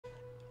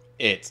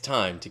It's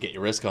time to get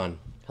your risk on.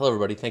 Hello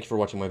everybody, thank you for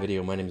watching my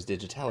video. My name is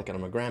Digitalic and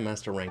I'm a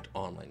Grandmaster ranked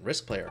online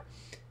risk player.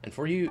 And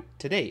for you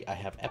today, I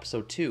have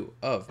episode 2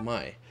 of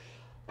my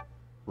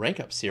rank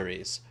up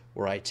series,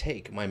 where I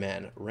take my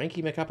man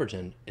Ranky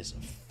McUpperton as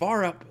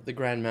far up the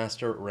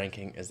Grandmaster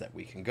ranking as that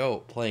we can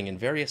go, playing in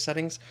various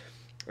settings,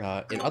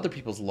 in other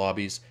people's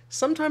lobbies,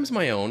 sometimes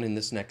my own in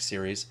this next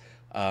series.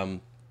 We're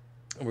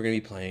going to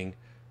be playing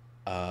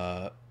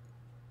various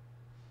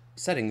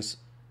settings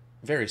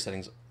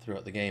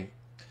throughout the game.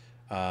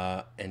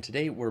 And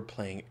today we're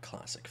playing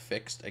Classic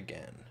Fixed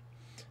again.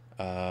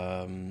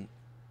 And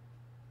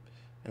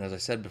as I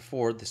said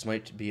before, this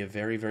might be a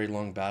very, very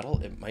long battle.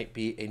 It might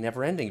be a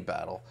never-ending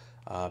battle,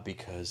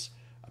 because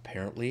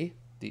apparently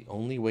the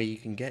only way you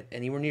can get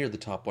anywhere near the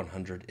top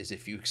 100 is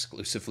if you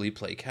exclusively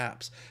play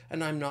caps.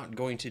 And I'm not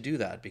going to do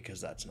that because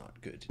that's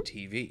not good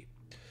TV.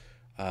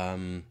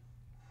 I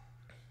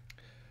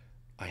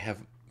have,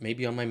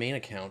 maybe on my main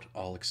account,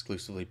 I'll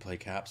exclusively play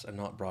caps and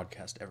not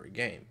broadcast every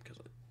game, because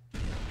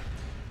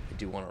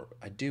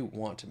I do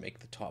want to make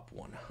the top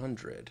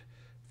 100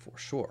 for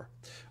sure.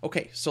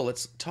 Okay, so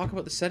let's talk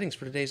about the settings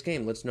for today's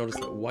game. Let's notice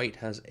that white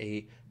has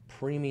a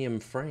premium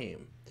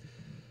frame.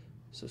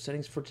 So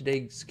settings for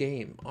today's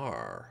game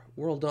are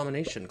World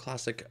Domination,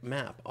 Classic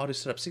Map, Auto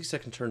Setup,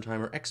 60-second turn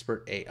timer,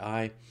 Expert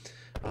AI,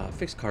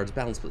 Fixed Cards,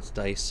 Balance Splits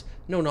Dice,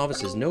 no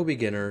novices, no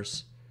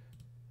beginners,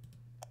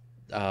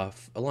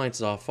 Alliance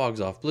is off,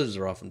 Fog's off, Blizzards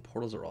are off, and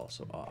Portals are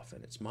also off.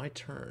 And it's my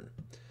turn.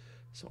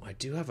 So I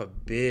do have a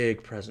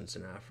big presence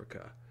in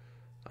Africa.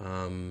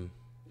 But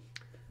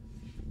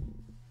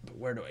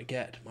where do I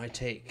get my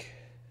take?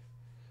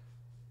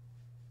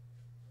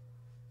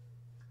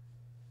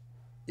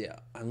 Yeah,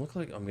 I look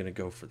like I'm going to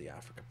go for the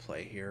Africa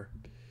play here.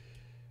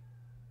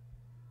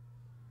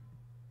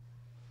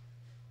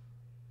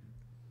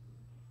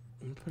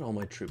 I'm going to put all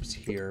my troops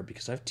here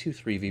because I have 2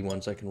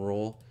 3v1s I can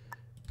roll.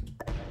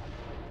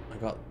 I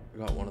got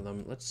one of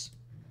them. Let's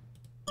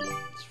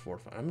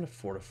fortify. I'm going to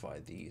fortify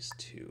these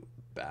two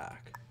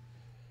back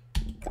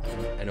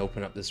and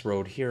open up this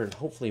road here, and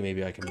hopefully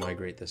maybe I can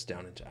migrate this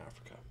down into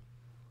Africa.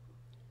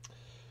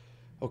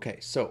 Okay,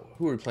 so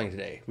who are we playing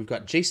today? We've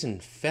got Jason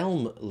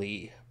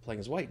Felmley playing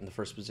as white in the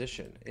first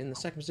position. In the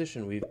second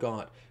position, we've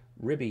got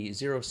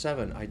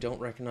Ribby07. I don't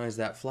recognize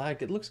that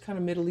flag. It looks kind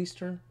of Middle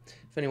Eastern.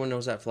 If anyone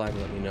knows that flag,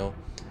 let me know.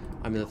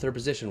 I'm in the third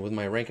position with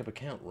my rank up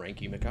account,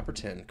 Ranky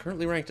McUpperton,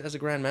 currently ranked as a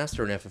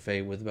Grandmaster in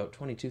FFA with about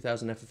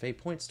 22,000 FFA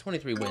points,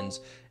 23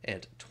 wins,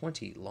 and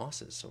 20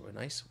 losses, so a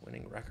nice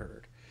winning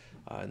record.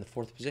 In the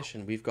fourth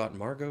position, we've got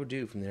Margot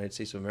Dew from the United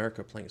States of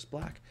America playing as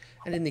black,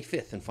 and in the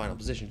fifth and final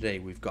position today,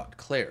 we've got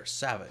Claire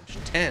Savage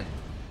 10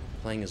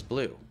 playing as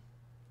blue.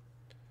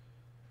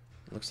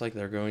 Looks like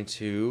they're going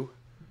to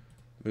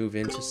move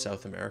into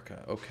South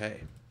America.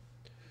 Okay.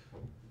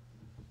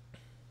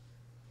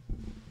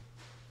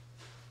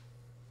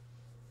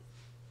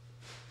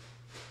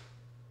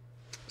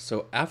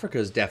 So Africa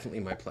is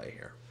definitely my play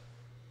here.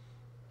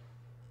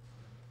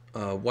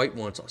 White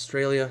wants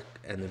Australia,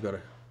 and they've got a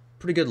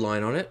pretty good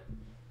line on it.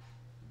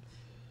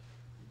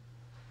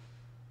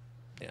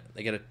 Yeah,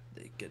 they gotta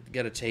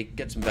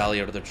get some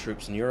value out of their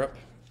troops in Europe,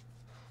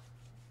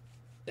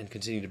 and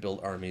continue to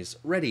build armies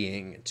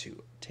readying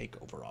to take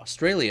over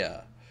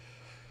Australia.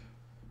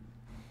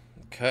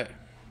 Okay.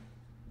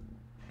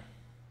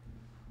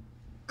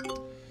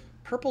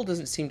 Purple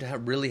doesn't seem to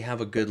really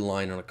have a good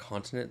line on a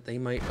continent. They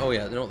might... Oh,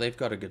 yeah. No, they've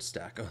got a good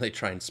stack. Oh, they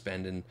try and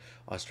spend in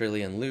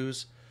Australia and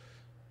lose.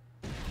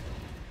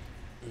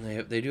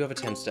 And they do have a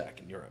 10 stack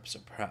in Europe, so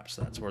perhaps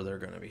that's where they're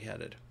going to be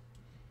headed.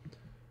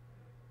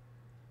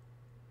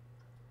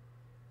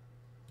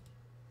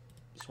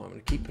 So I'm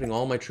going to keep putting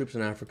all my troops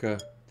in Africa. I'm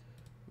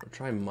going to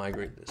try and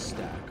migrate this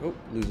stack. Oh,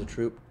 lose a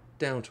troop.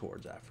 Down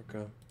towards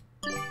Africa.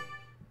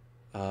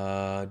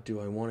 Do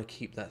I want to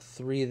keep that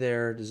 3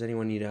 there? Does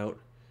anyone need out?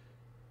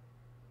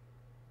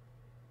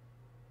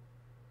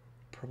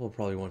 Purple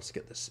probably wants to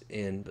get this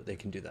in, but they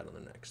can do that on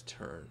the next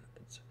turn.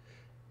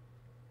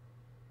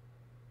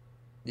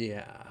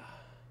 Yeah.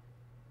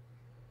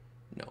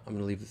 No, I'm going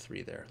to leave the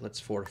 3 there. Let's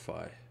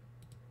fortify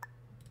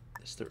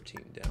this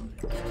 13 down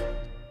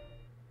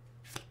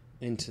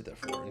into the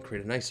 4 and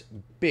create a nice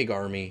big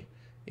army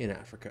in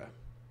Africa.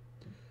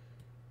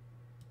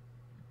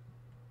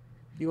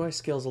 UI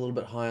scale's a little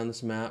bit high on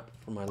this map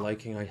for my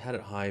liking. I had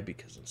it high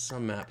because on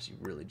some maps you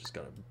really just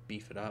got to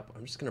beef it up.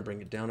 I'm just going to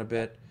bring it down a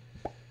bit.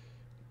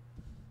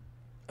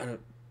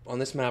 On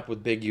this map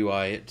with big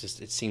UI, it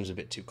seems a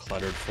bit too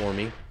cluttered for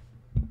me.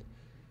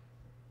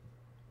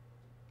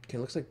 Okay,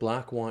 looks like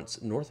black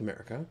wants North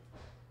America,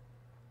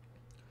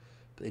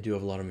 but they do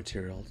have a lot of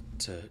material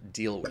to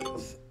deal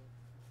with.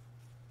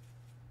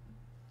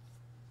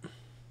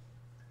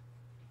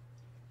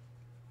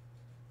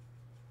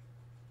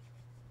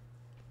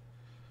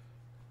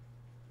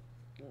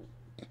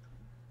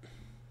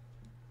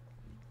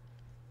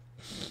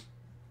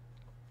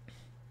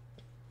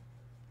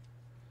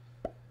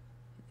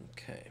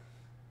 Okay.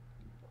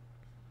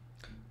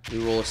 Do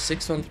we roll a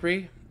 6 on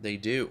 3? They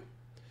do.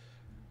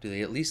 Do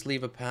they at least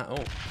leave a path?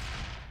 Oh,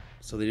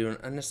 So they do an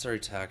unnecessary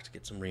attack to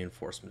get some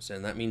reinforcements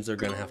in. That means they're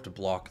going to have to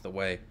block the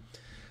way.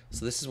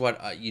 So this is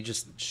what you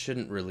just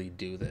shouldn't really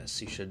do this.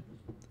 You should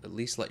at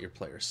least let your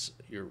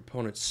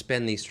opponents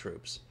spend these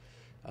troops,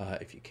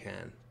 if you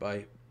can,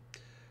 by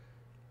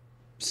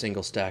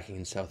single stacking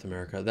in South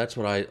America. That's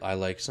what I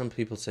like. Some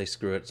people say,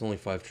 screw it, it's only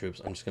 5 troops.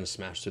 I'm just going to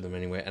smash through them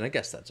anyway. And I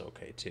guess that's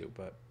okay too.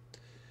 But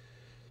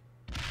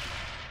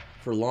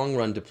for long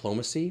run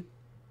diplomacy,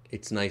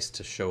 it's nice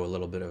to show a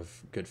little bit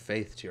of good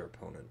faith to your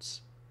opponents.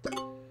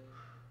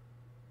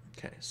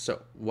 Okay,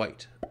 so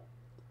white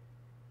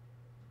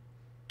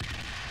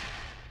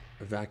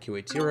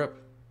evacuates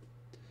Europe.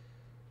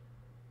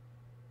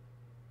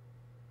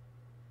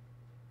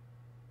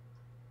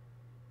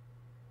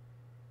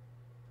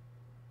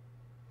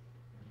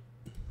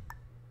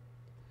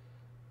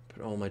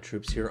 Put all my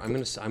troops here. I'm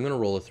gonna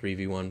roll a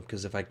 3v1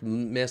 because if I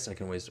miss, I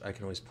can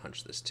always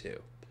punch this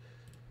too.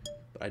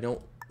 But I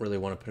don't really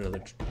want to put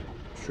another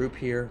troop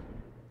here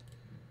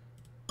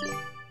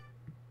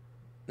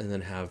and then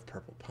have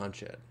purple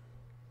punch it.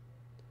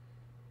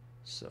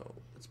 So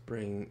let's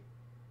bring.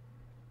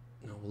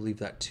 No, we'll leave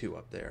that 2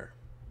 up there.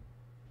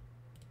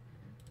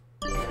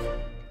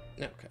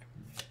 Okay.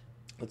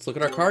 Let's look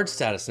at our card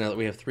status now that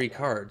we have 3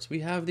 cards. We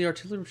have the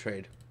artillery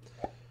trade.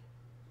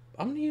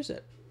 I'm going to use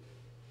it.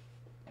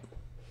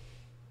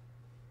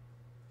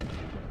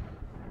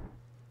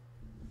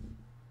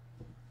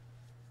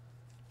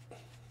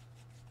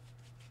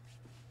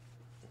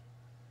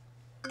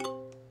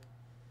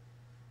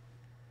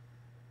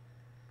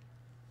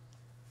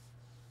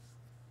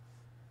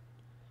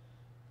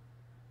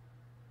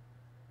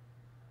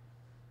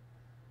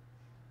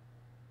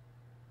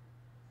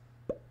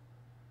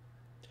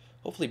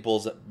 Hopefully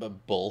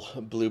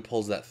blue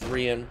pulls that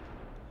 3 in.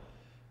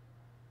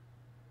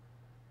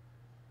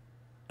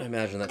 I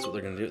imagine that's what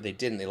they're going to do. They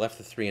didn't. They left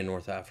the 3 in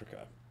North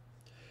Africa.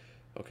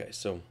 Okay,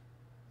 so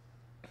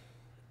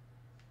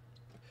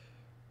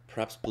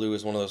perhaps blue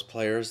is one of those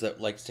players that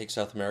like to take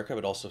South America,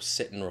 but also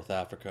sit in North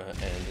Africa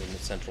and in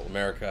Central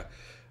America,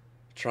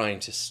 trying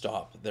to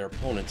stop their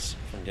opponents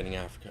from getting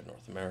Africa and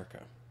North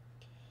America.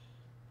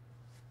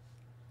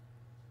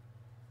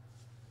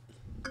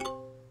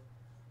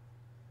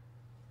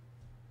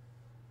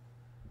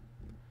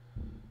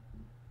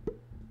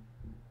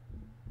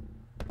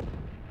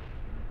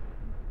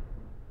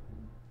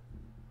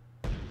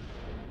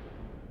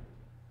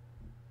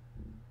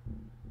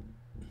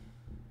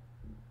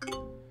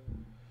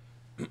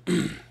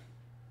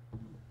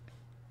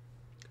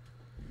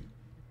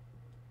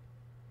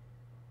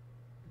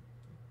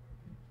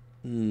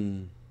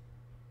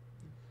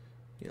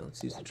 Yeah,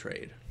 let's use the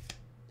trade.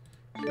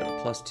 We got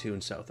a +2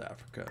 in South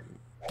Africa.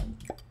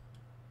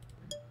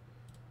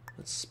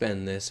 Let's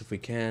spend this if we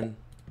can.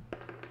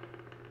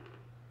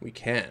 We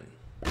can.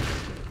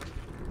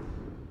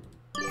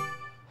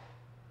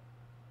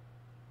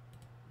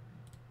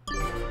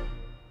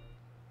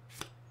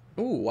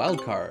 Ooh,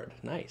 wild card.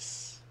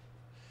 Nice.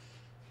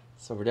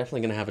 So we're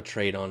definitely going to have a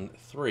trade on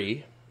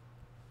 3,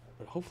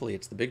 but hopefully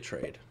it's the big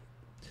trade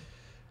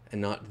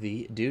and not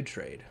the dude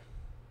trade.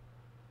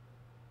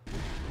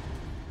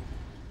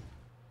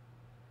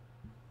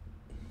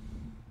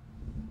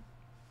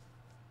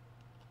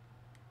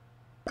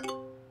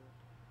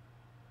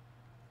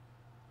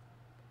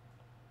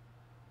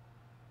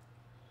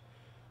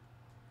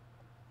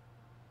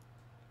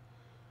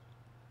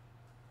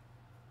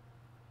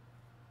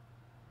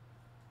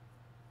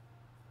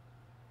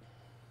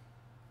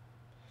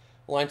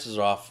 Alliances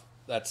are off.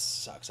 That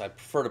sucks. I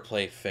prefer to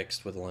play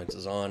fixed with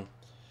alliances on,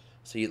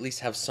 so you at least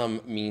have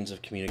some means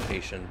of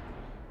communication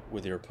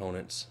with your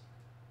opponents.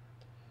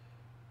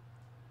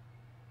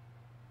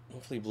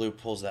 Hopefully blue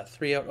pulls that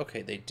 3 out.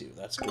 Okay, they do.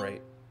 That's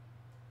great.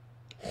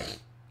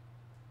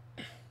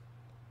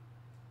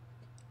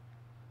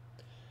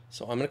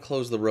 So I'm going to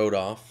close the road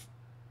off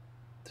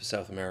to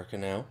South America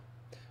now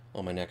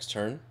on my next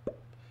turn.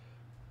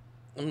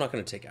 I'm not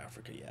going to take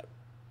Africa yet.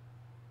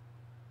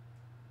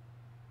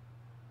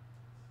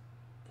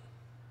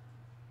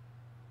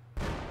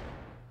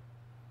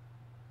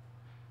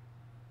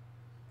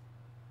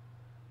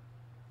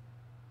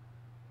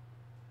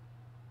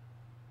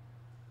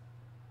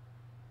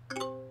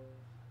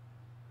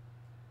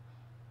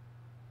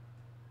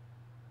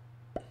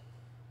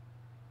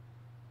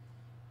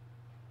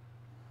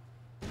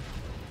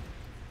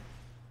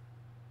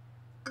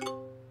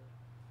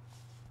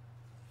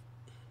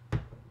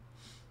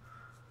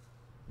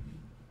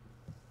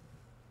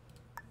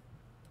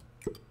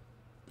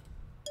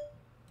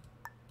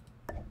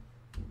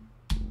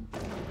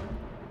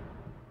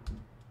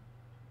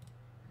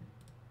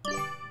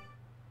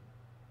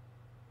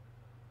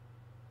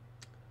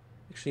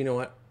 Actually, you know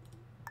what?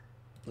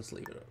 Let's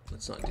leave it.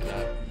 Let's not do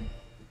that.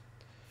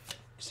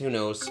 Because who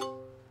knows?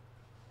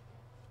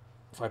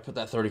 If I put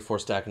that 34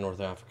 stack in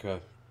North Africa,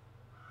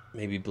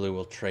 maybe blue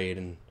will trade,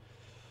 and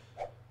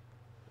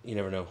you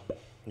never know.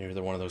 You're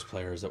either one of those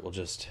players that will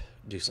just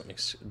do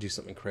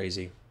something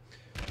crazy.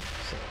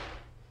 So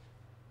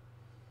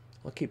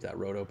I'll keep that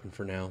road open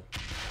for now.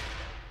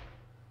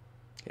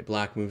 Okay,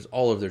 black moves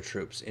all of their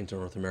troops into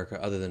North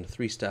America other than a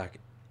 3-stack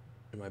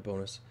in my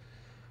bonus.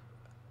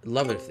 I'd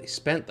love it if they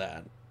spent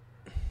that.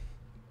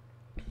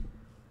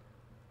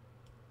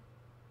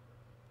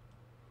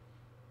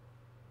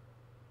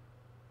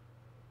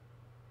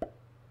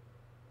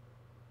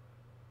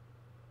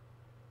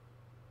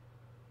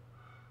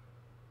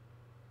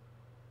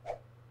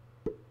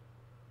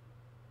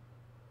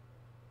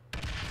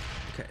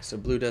 Okay, so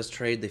blue does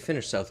trade. They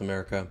finish South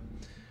America.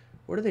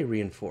 Where do they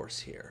reinforce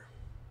here?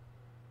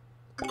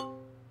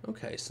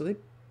 Okay, so they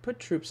put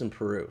troops in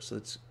Peru. So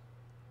it's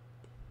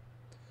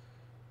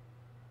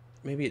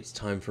maybe it's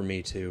time for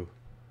me to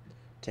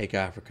take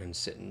Africa and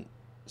sit and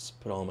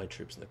put all my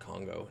troops in the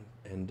Congo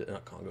and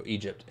not Congo,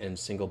 Egypt, and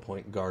single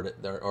point guard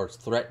it there or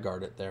threat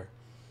guard it there.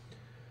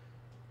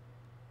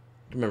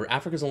 Remember,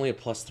 Africa's only a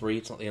 +3.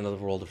 It's not the end of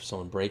the world if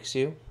someone breaks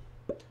you.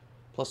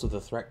 Plus, with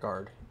the threat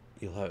guard,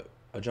 you'll have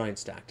a giant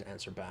stack to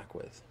answer back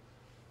with.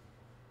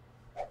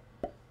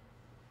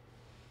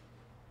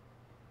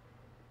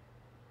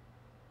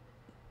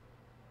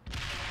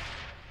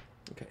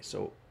 Okay,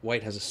 so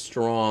white has a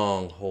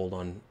strong hold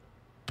on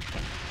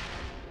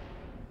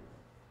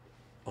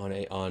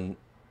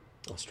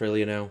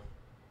Australia now.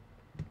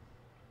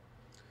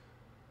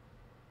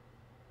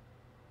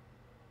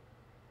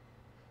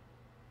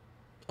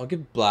 I'll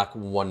give black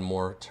one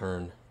more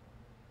turn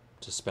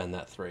to spend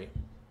that 3.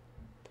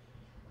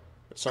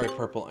 But sorry,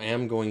 purple, I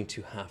am going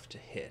to have to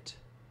hit.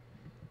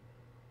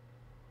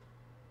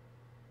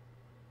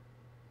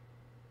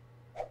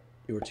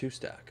 You were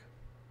 2-stack.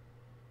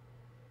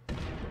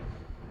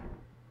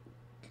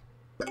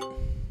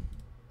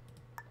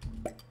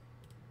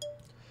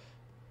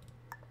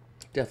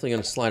 Definitely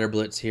going to slider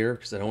blitz here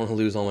because I don't want to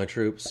lose all my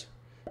troops,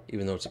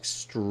 even though it's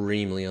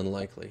extremely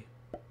unlikely.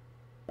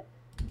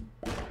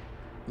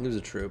 Lose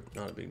a troop,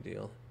 not a big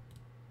deal.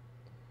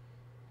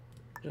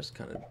 Just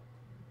kind of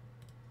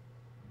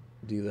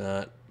do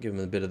that, give him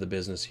a bit of the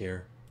business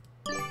here.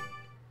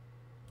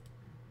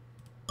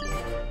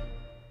 And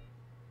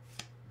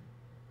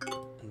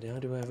now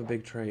do I have a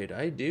big trade?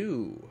 I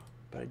do,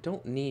 but I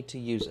don't need to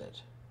use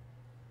it.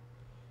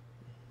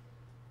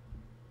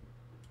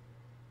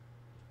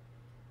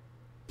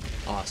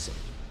 Awesome.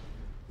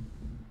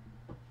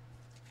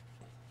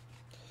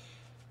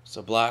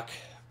 So black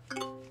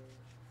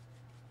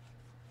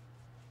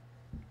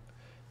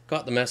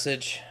got the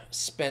message,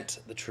 spent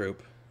the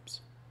troop.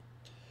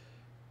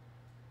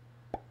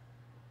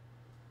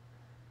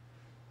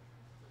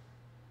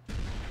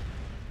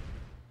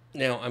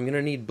 Now I'm going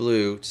to need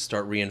blue to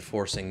start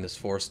reinforcing this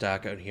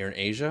 4-stack out here in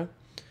Asia,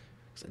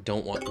 because I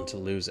don't want them to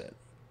lose it.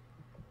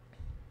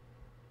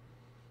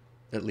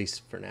 At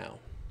least for now.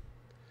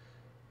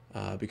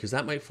 Because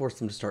that might force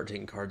them to start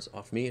taking cards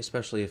off me,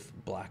 especially if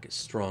black is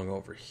strong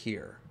over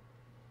here.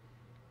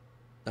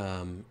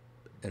 And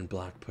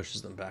black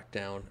pushes them back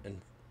down,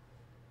 and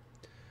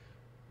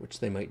which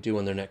they might do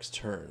on their next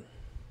turn.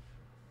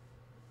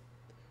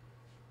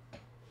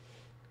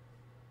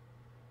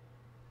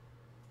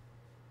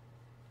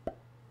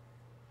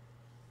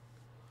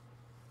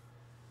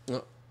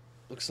 Oh,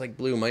 looks like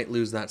blue might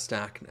lose that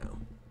stack now.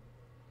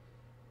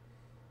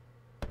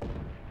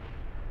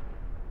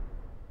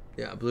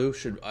 Yeah, blue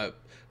should... if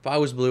I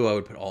was blue, I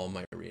would put all of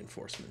my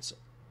reinforcements.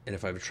 And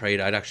if I have a trade,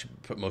 I'd actually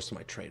put most of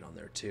my trade on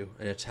there too.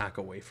 And attack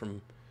away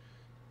from...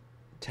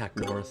 Attack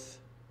north.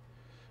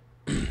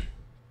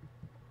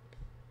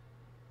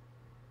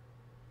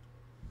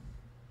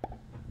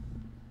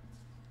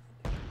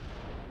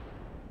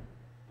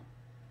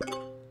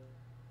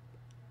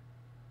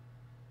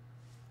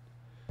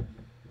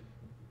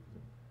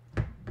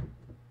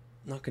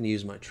 Not going to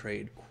use my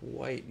trade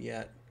quite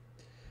yet.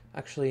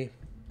 Actually...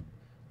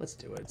 Let's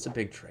do it. It's a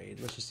big trade.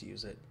 Let's just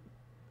use it.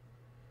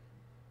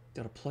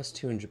 Got a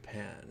 +2 in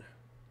Japan.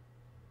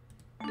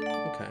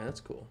 Okay,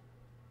 that's cool.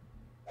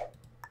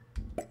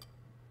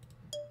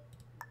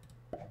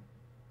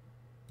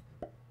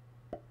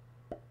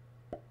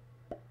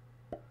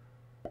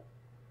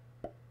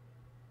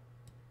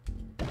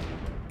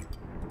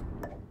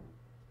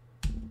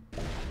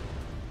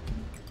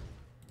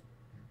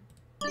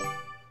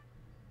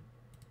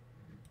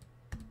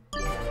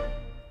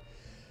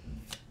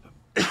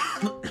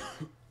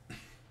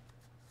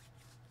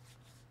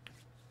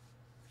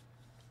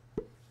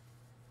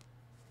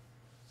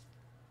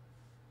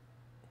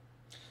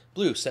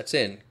 Blue sets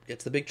in,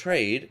 gets the big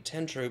trade,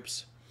 10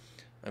 troops.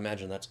 I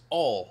imagine that's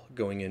all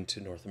going into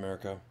North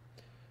America.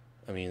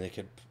 I mean, they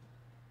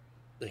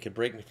could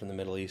break me from the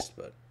Middle East,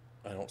 but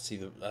I don't see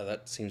the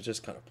that seems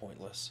just kind of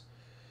pointless.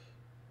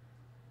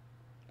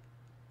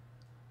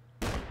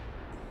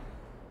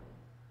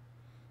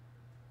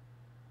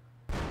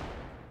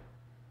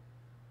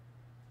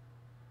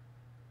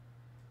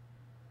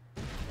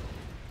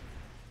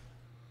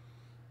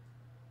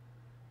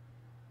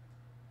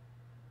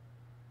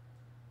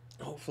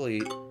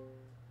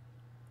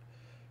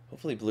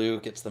 Hopefully blue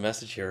gets the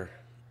message here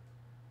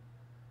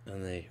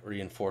and they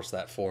reinforce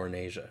that 4 in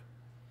Asia.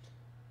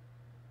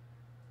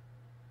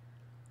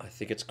 I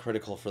think it's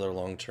critical for their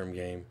long-term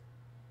game.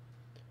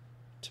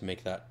 to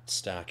make that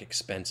stack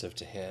expensive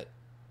to hit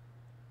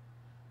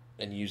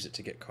and use it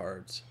to get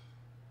cards.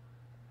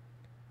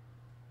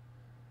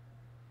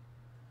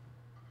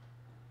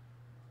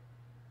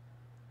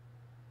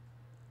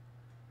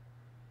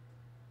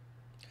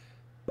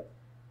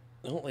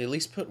 Well, at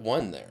least put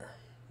one there.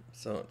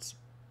 So it's...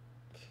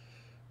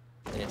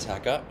 They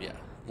attack up? Yeah,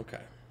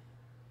 okay.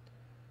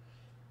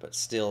 But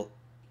still,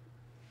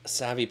 a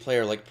savvy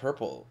player like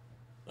purple.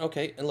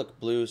 Okay, and look,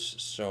 blue's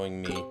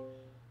showing me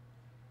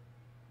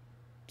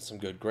some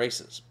good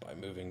graces by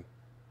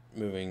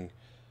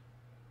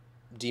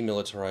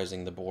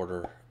demilitarizing the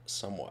border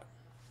somewhat.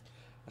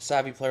 A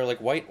savvy player like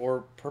white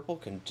or purple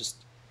can just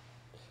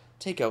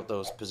take out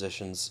those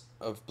positions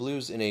of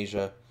blues in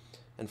Asia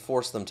and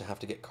force them to have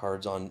to get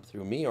cards on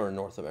through me or in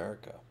North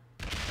America.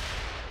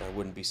 I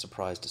wouldn't be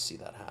surprised to see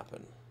that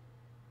happen.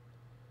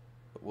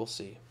 But we'll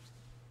see.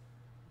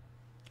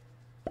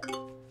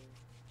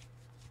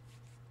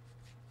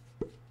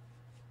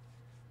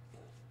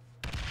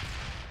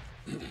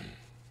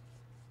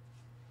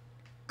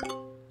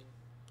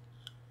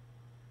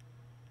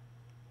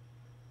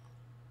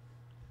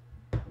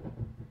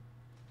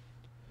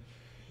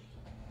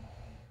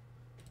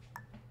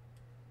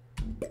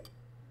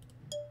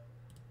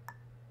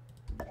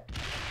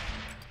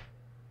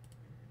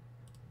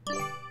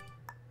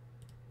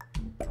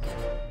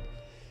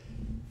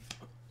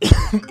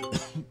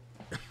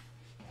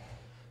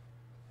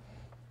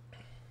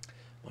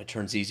 My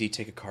turn's easy,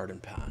 take a card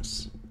and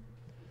pass.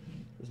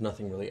 There's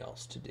nothing really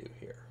else to do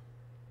here.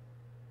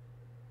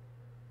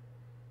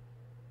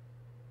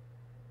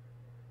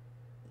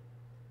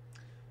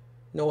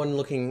 No one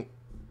looking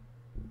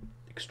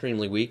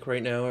extremely weak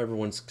right now.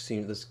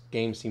 This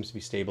game seems to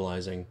be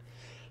stabilizing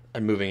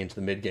and moving into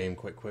the mid game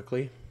quite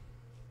quickly.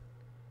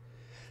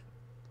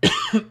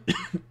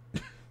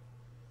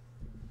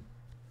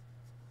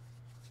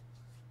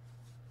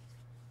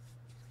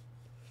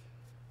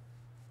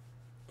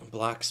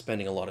 Black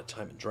spending a lot of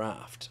time in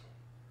draft.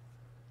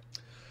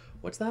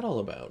 What's that all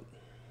about?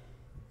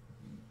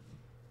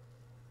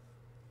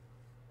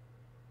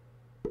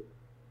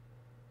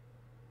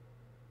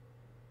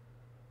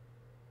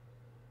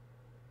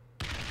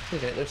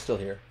 Okay, they're still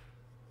here.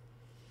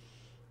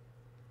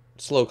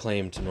 Slow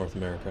claim to North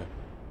America.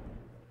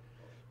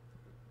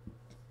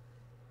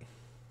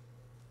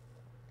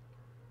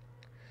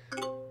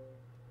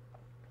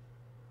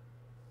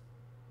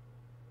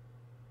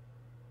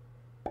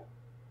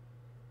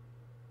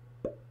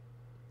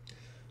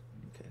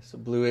 So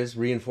blue is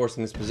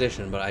reinforcing this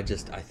position, but I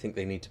think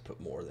they need to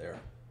put more there.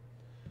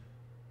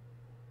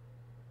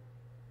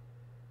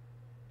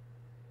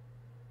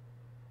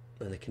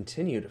 And they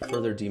continue to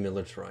further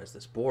demilitarize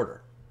this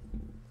border.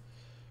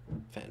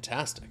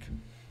 Fantastic.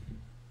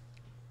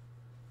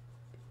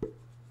 And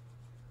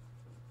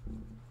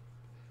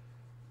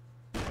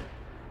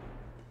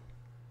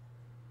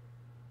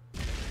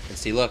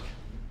see, look.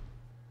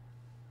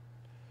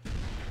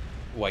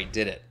 White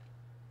did it.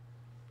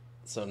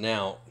 So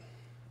now...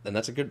 And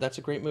that's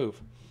a great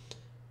move.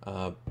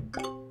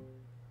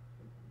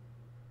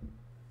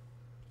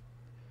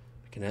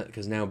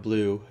 Because now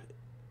blue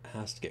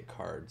has to get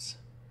cards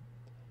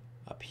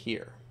up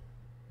here.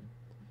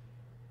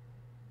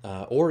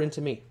 Or into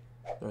me,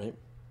 right?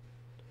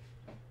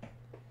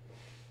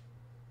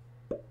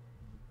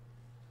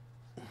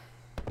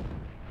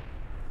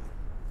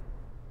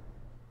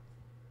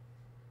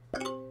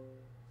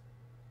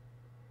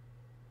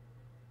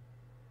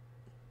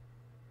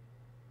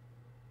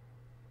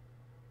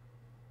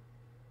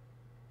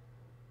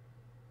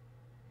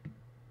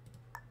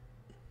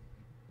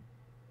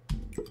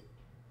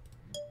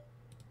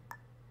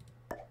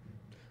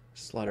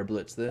 Slider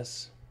blitz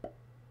this.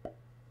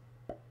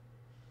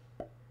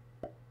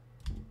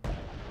 I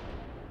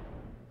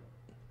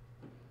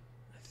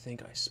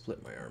think I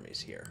split my armies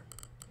here.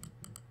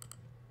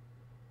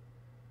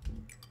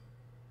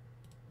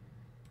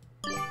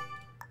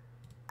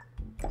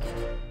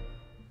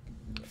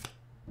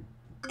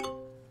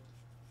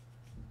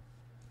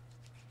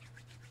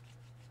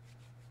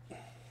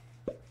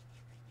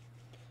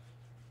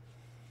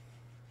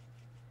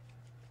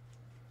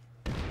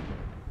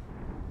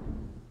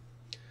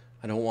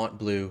 I don't want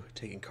blue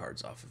taking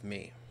cards off of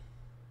me.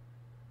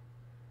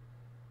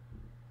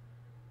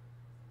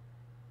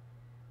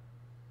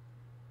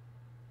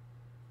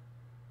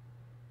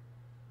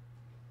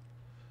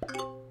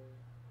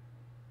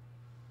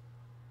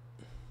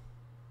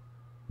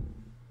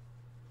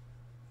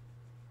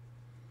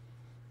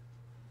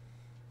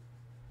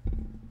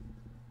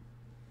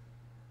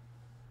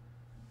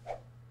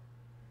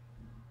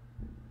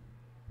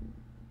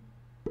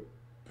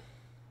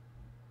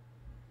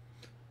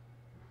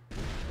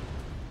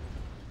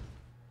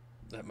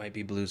 That might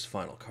be blue's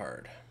final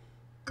card.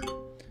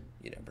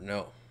 You never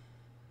know.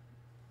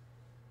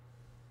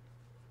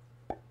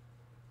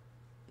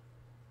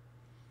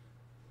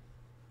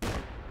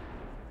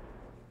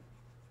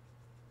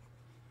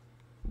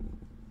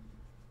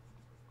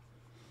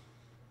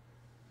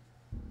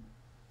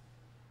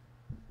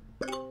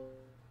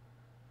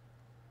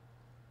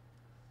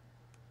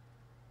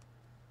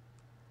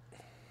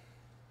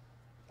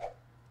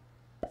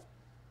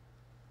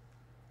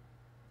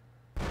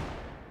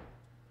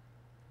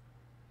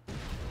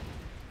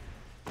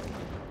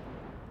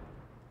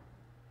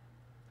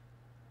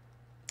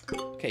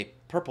 Okay,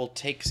 purple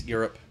takes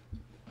Europe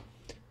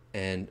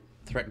and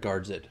threat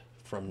guards it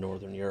from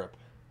Northern Europe.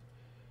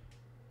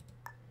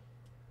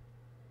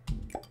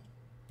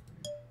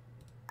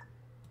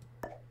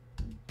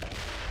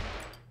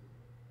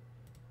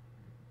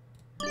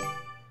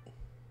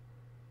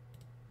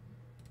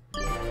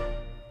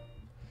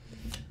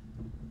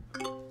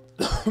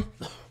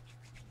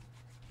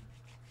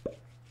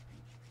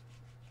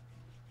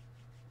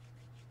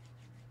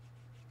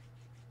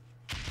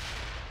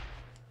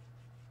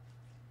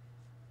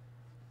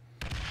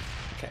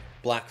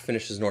 Black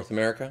finishes North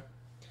America.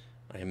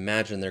 I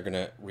imagine they're going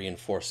to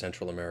reinforce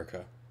Central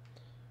America.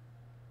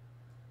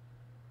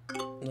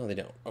 No, they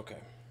don't. Okay.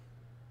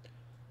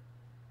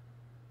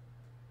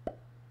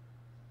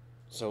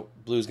 So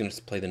blue's going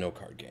to play the no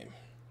card game.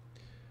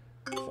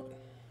 Fine.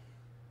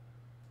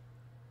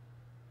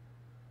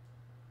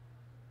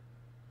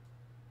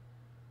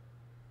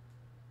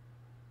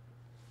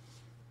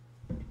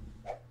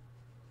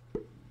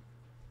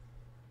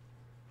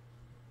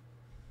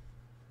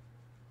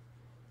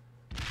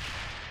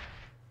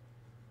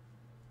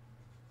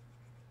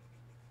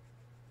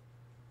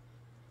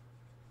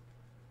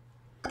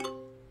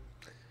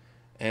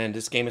 And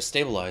this game is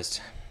stabilized.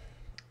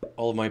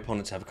 All of my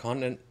opponents have a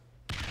continent.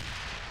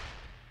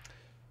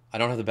 I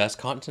don't have the best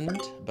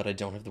continent, but I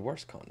don't have the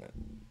worst continent.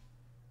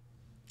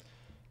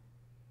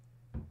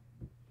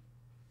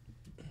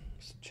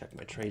 Just check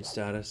my trade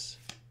status.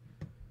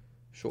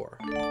 Sure.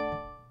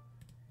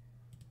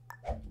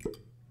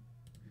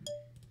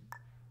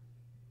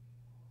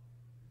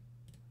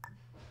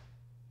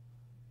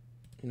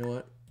 You know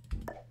what?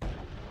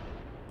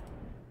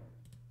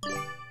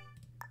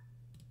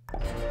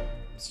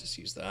 Let's just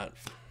use that.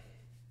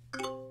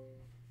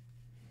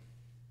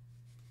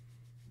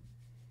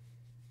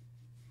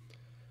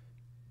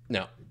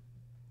 Now,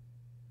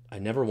 I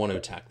never want to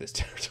attack this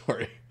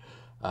territory.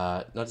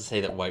 Not to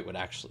say that white would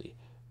actually,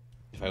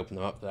 if I open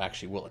them up, they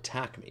actually will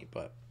attack me,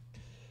 but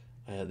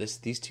these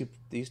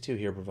two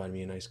here provide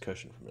me a nice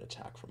cushion from an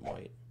attack from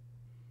white.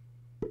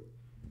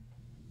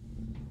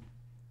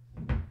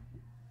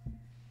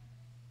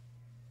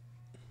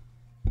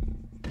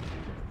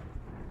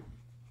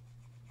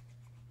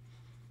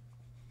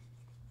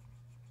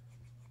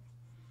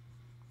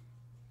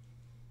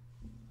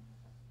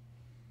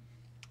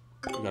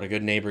 We've got a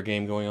good neighbor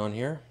game going on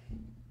here.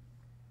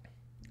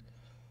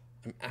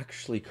 I'm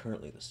actually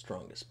currently the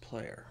strongest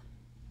player.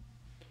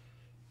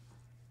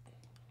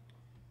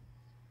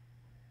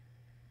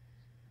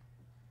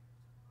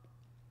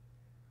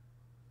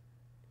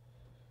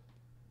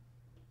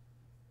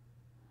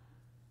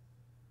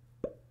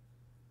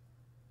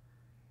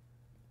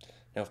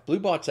 Now, if blue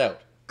bot's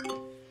out,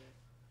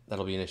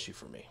 that'll be an issue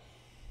for me.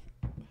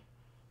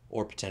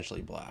 Or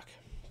potentially black,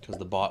 because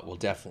the bot will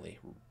definitely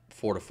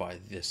fortify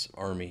this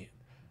army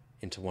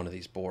into one of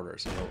these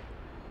borders. I know.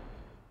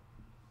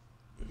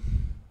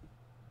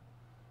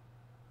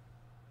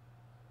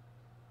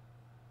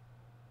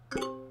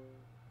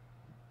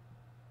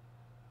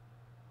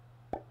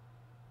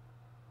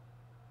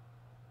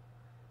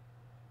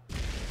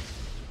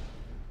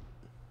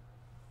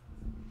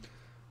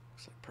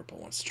 Looks like purple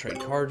wants to trade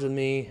cards with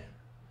me.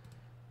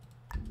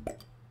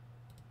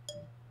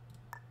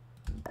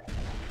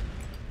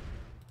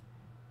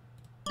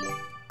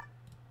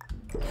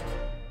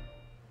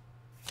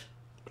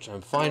 Which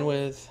I'm fine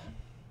with.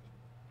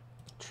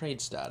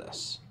 Trade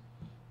status.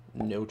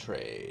 No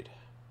trade.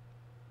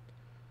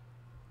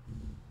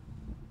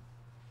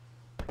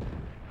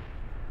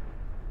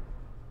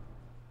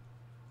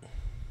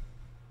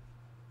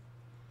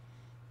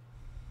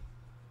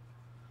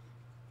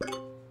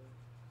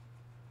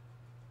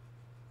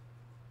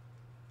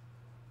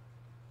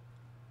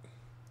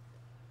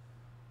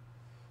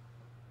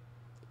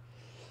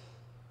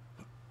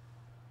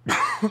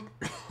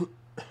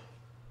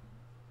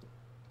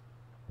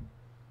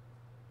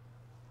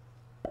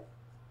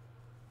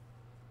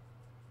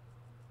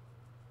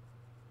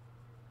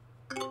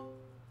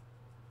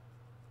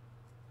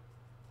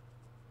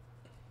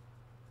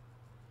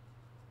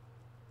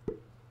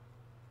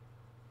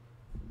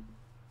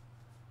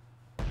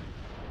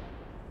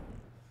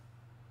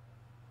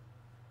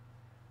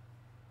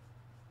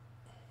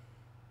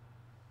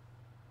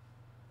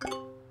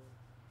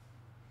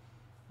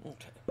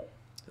 Okay.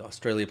 The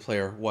Australia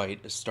player white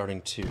is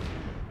starting to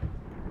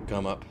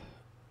gum up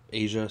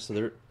Asia, so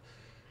they're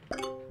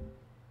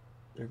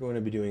going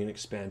to be doing an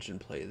expansion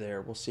play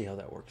there. We'll see how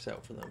that works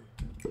out for them.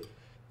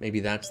 Maybe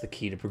that's the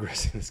key to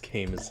progressing this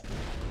game is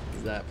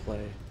that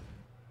play.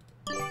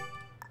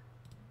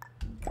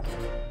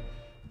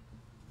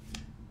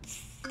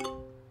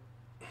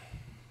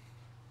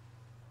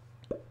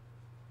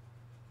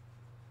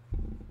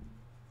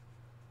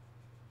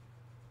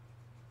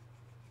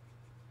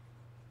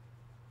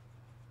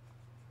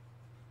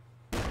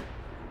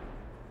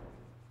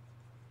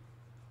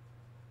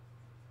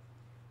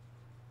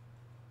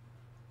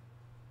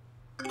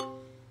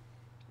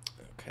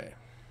 Okay.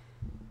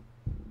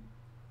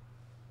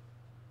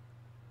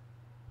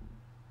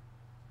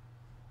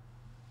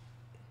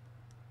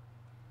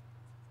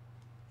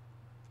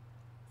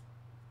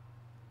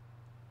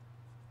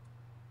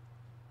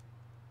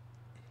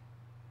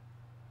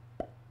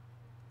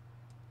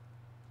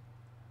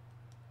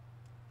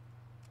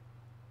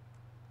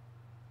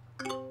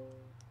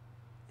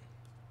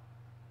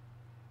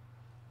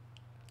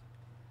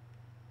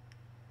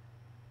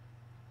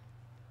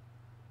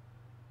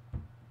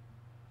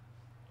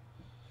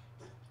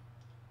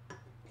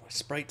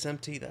 Sprite's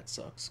empty. That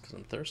sucks because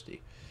I'm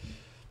thirsty.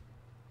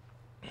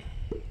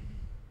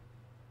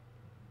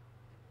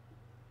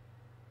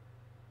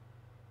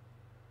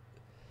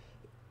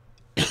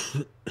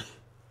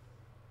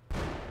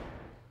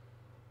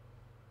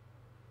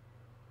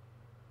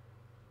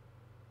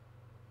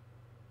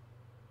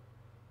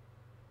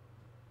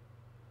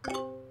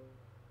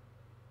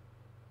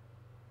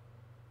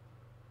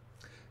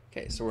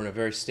 Okay, so we're in a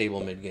very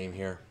stable mid game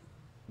here.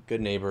 Good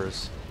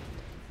neighbors.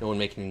 No one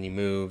making any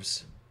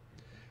moves.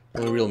 The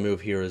only real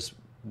move here is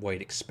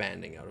white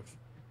expanding out of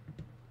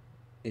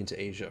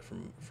into Asia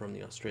from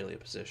the Australia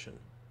position.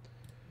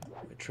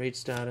 My trade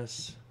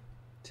status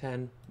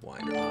 10. Why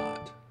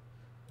not?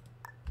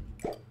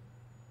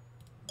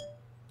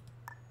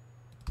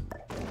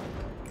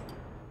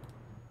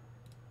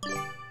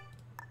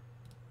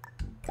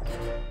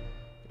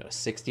 Got a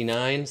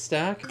 69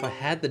 stack. If I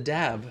had the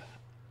dab,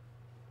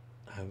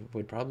 I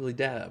would probably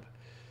dab.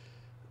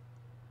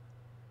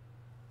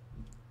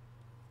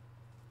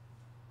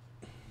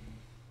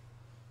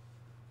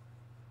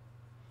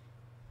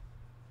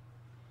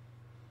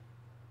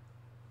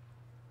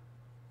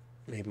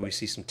 Maybe we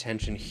see some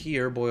tension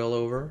here boil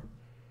over.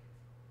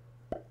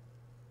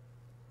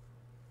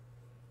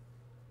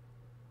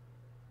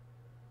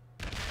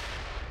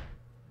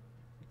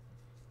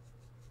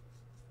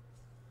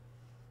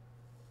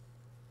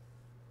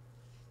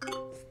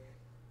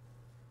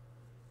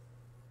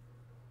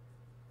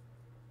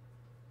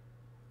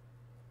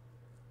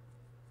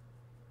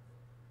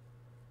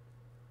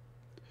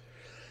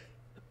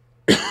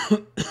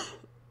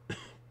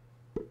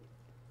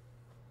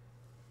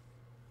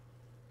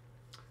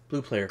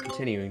 Blue player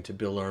continuing to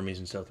build armies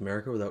in South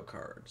America without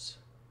cards.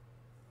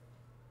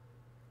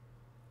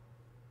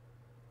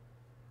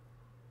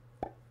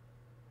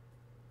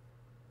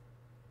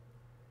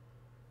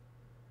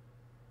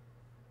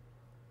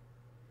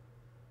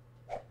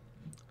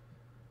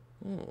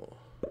 Oh.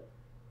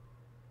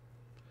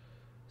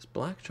 Is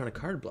black trying to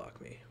card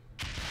block me?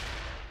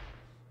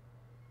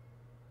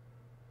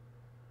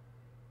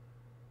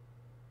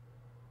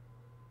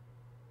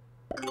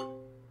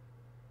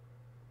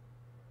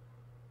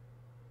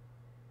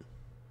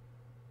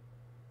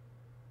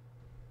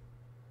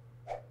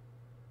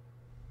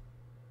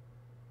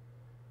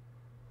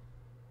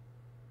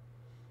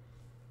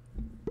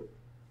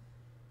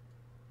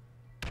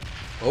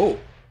 Oh.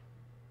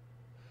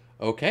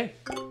 Okay.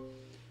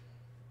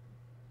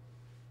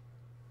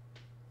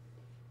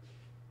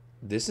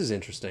 This is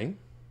interesting.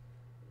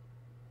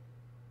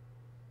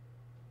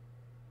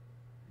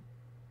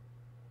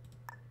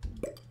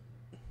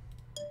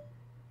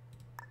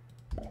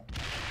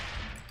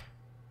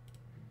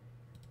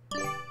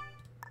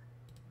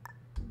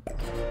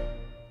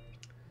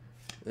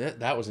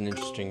 That was an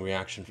interesting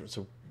reaction.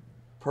 So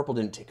purple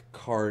didn't take a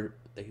card.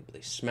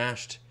 They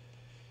smashed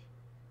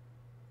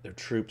their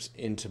troops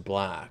into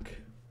black.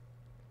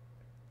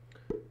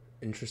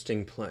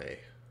 Interesting play.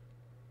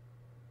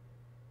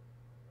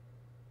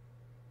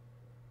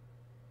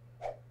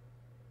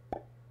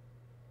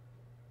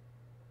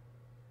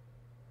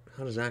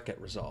 How does that get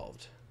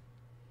resolved?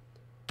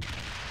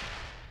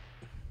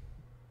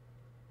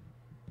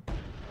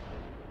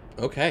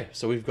 Okay,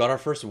 so we've got our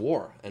first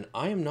war, and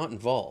I am not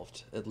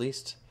involved, at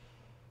least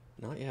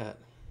not yet.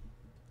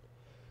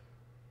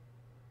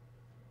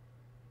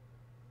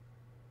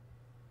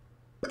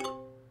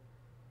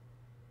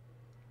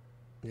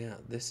 Yeah,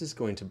 this is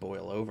going to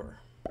boil over.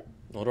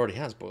 Well, it already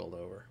has boiled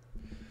over.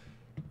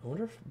 I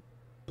wonder if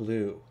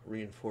blue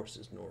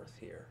reinforces north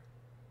here.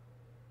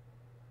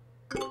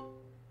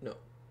 No.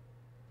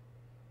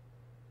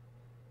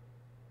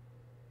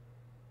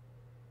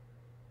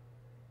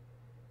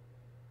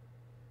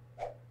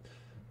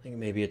 I think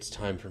maybe it's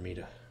time for me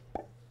to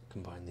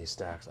combine these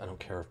stacks. I don't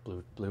care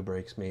if blue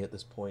breaks me at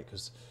this point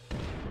because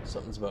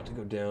something's about to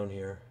go down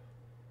here.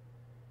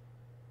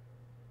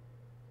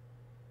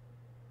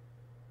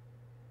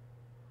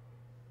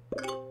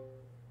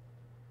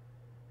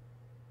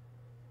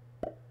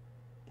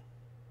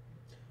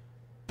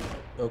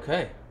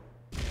 Okay.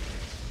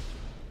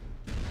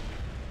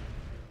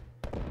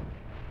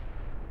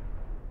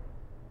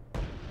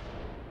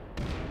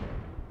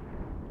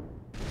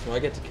 So I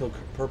get to kill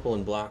purple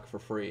and black for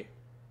free.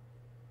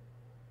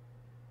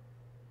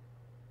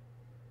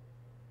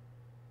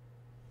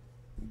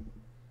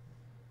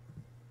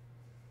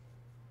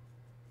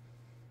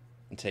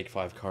 And take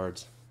 5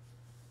 cards.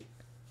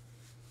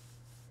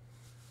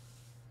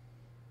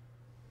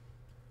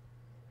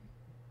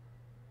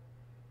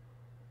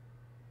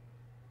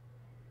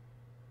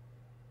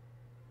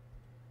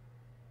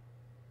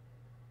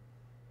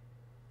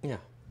 Yeah,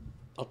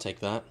 I'll take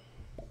that.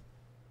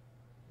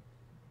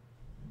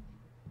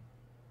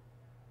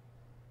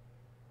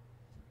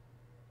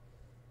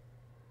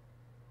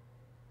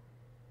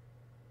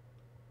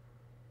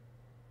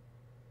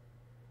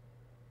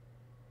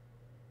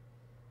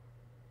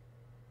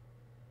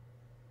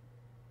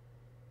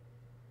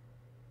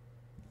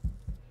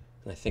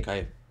 And I think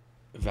I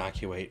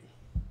evacuate.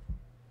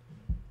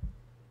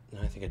 And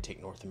I think I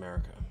take North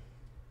America.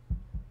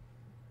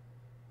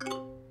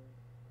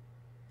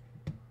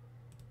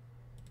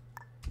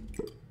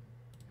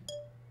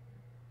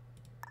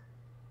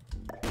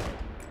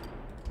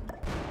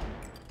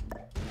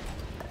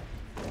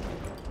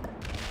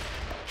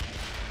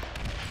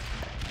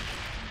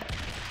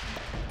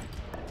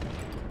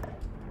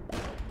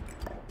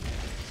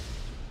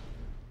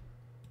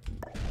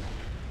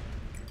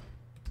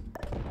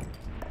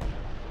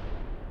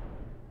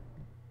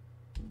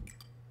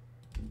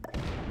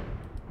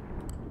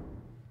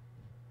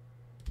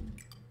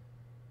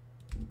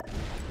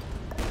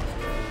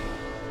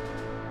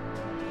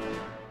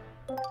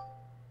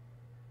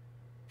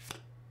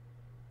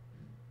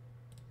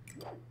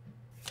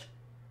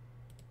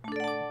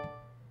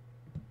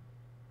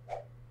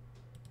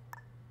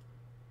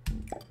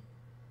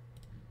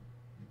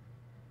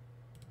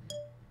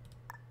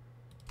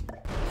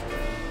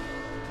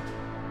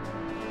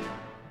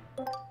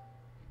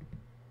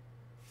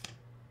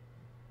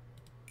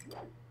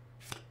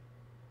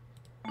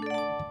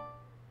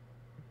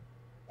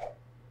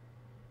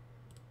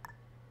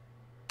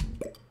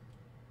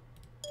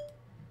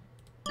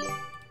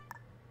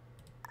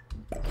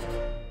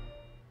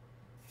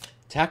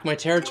 Attack my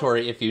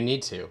territory if you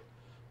need to.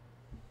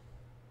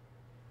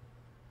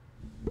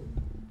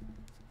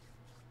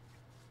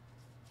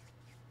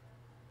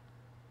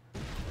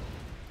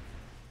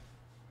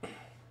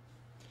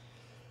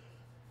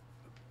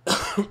 I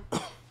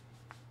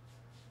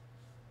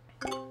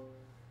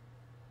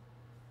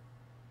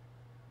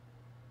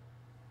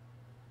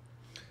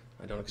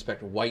don't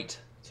expect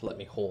white to let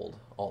me hold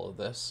all of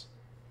this.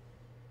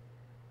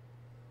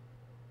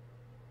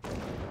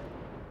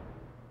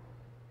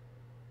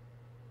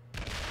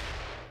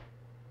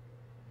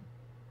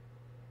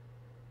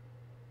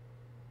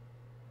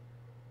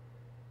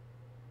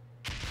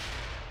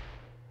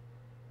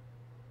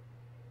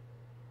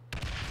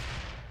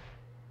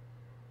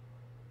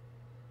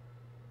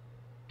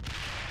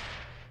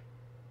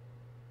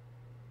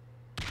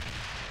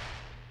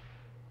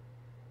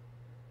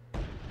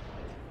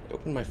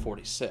 Open my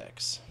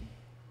 46.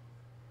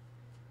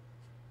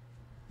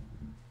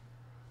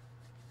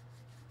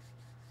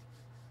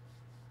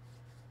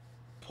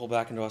 Pull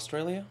back into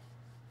Australia.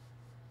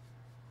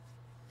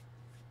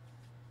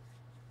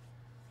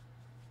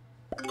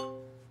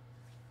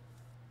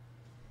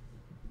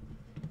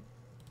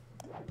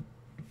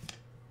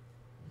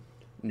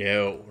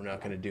 No, we're not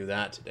going to do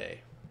that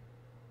today.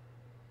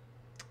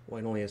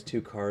 White only has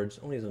 2 cards,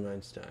 only has a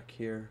 9 stack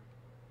here.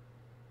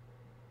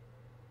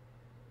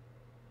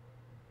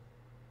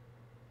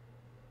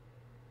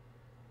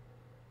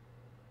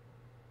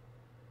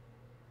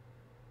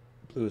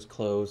 Blue is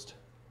closed.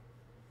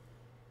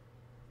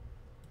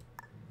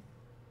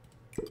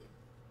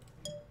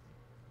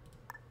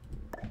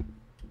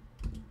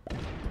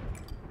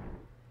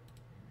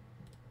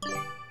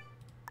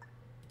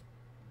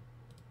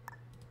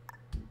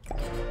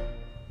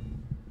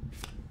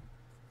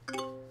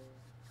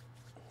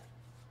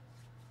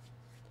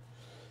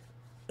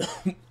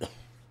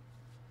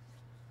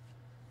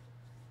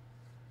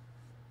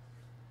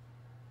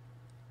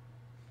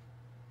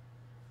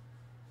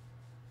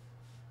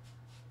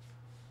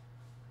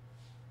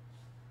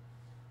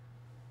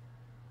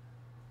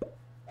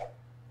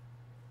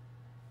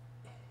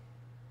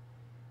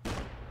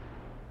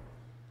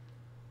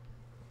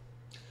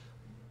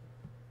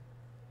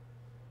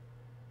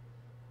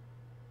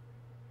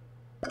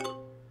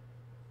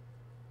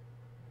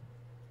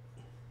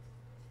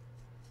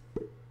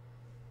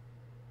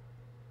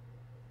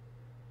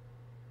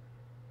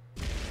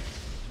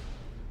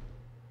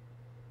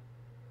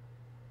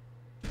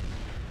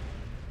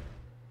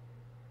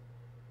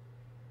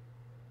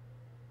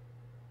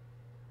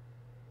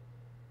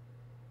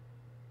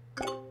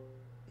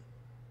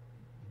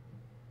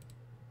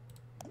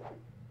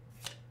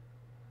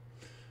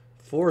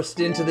 Forced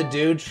into the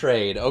dude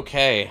trade.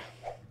 Okay.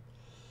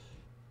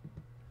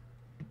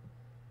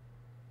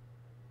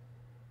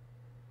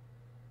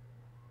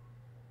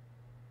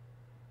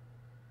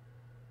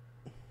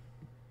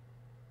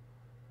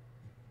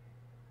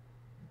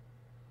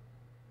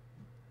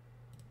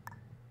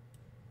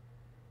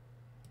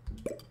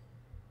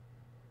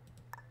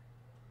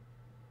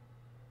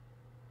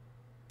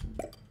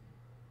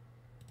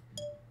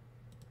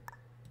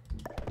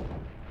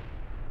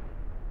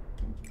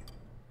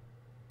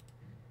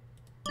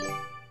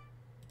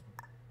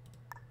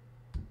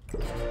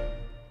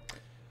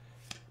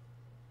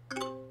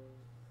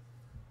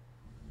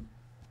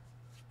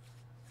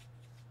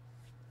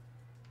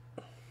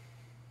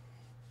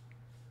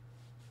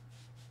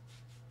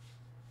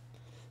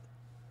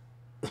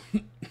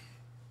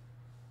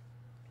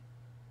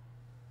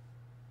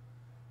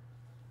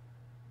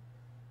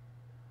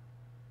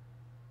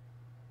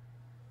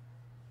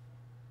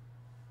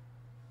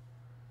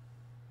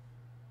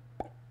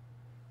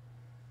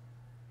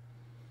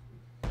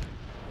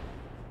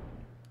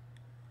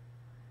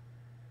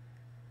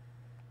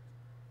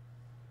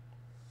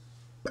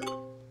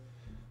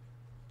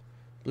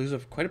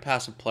 Blue's quite a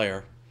passive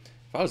player.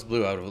 If I was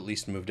blue, I would have at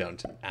least moved down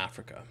to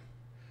Africa.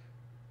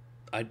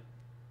 I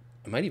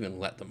might even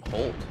let them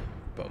hold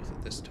both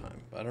at this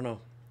time, but I don't know.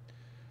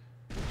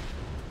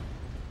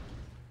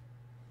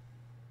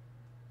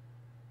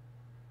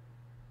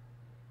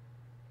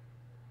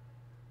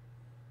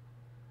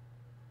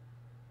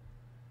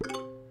 I'm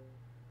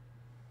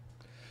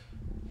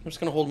just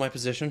going to hold my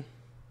position.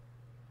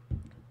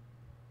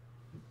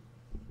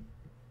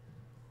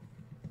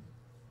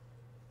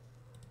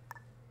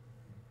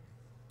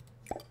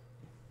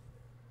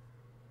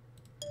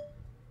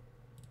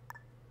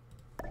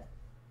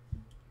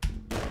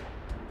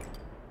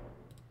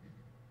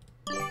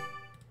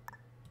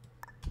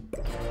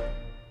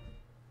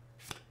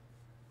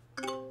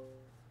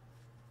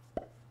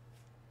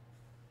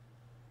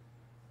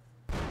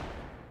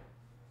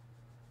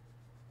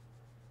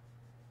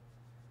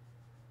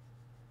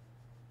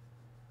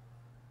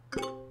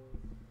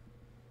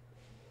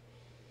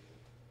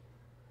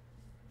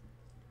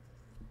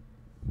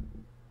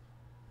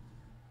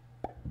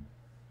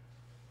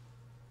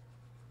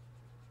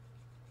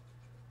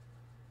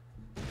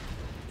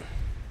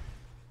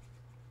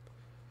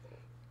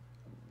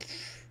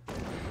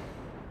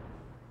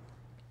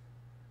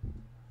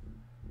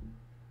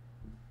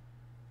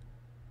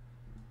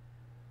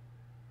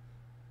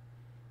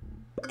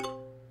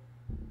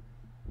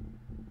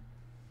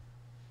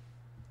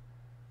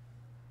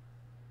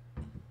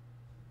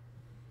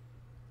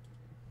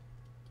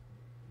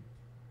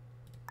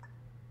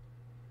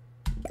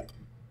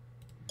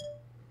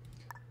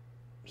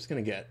 Just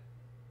gonna get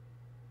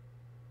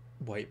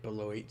white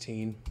below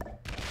 18.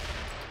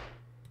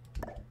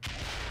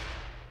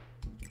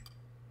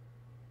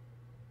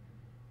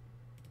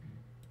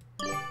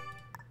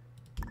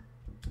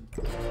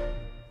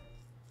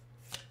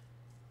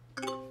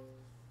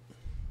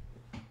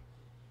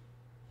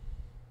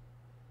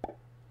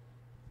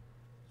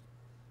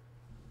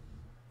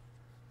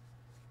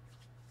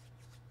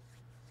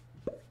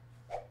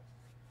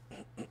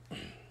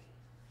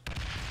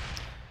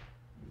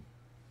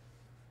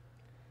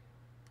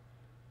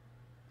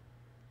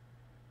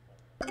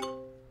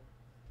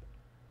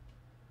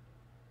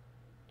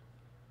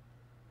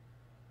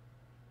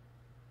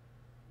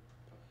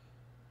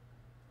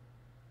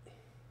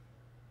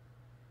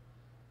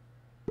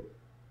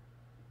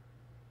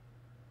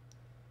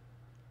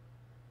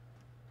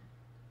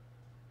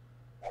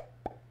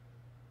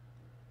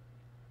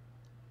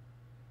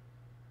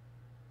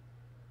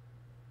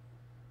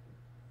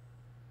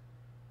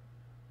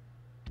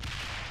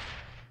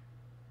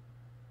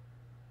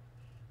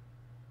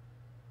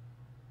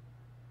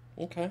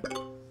 Okay.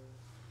 All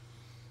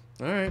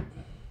right.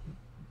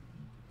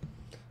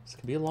 This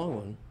could be a long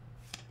one.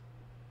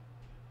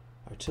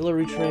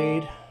 Artillery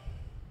trade.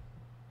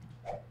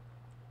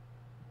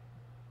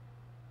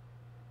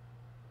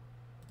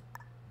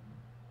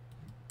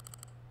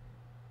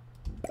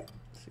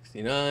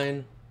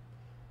 $69.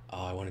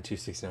 Oh, I wanted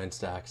 269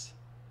 stacks.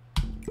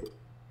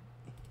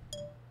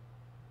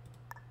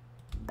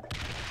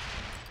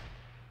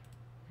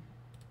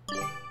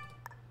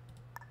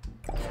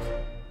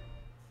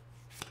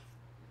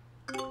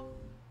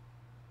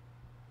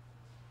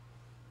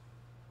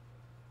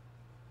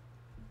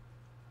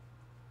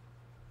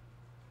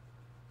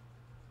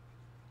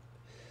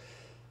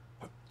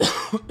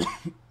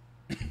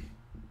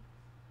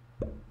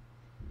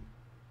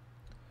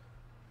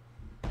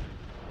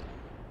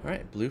 All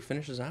right, blue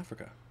finishes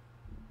Africa.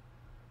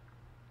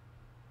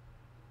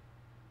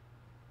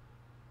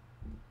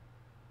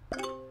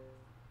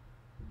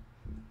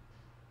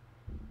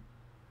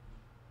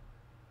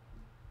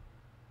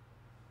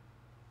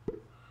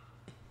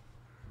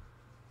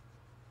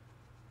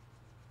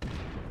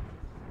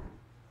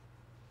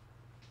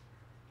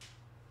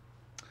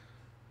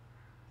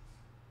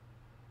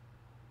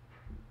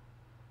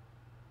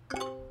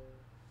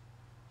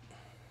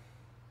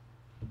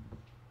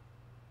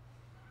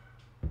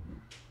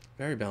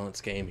 Very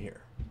balanced game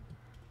here.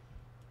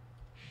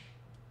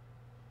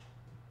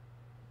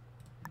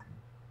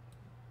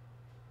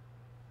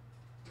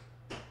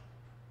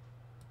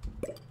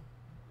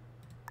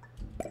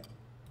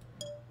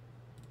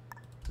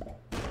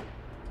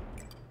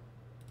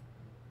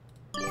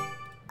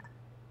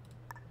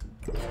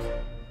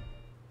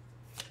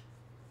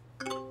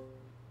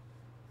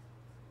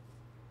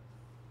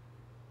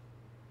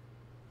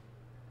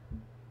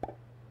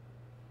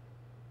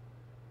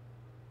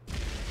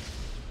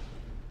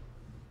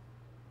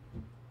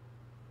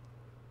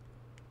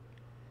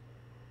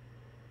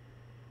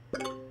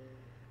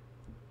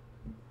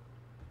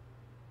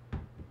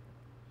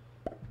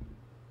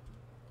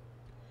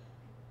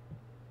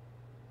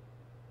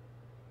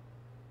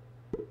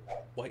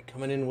 White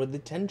coming in with the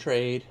 10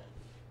 trade.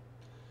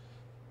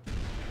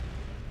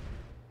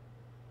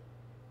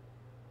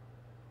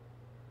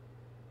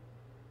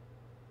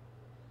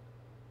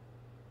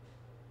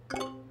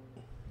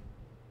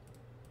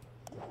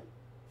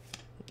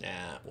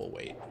 Nah, we'll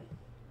wait.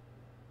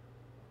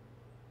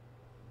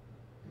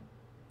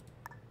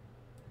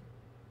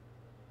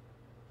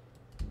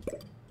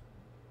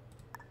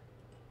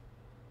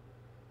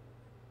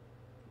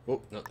 Oh,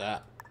 not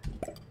that.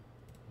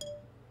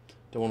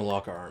 Don't want to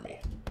lock our army.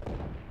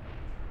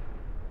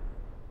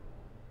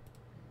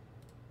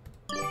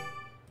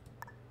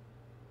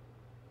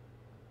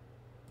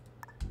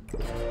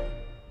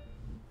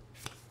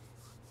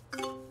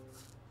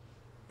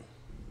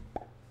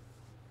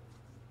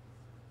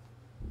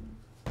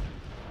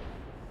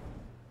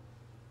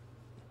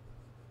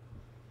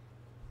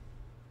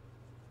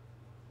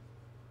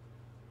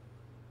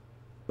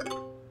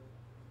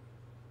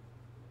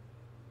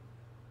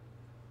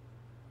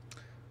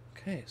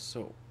 Okay,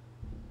 so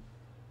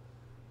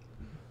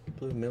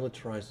blue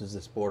militarizes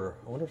this border.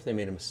 I wonder if they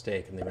made a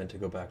mistake and they meant to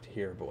go back to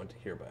here, but went to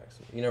here back.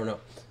 So you never know.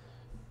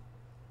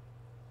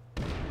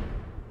 There's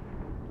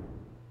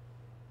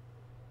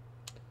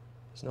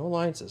no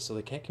alliances, so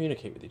they can't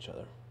communicate with each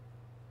other.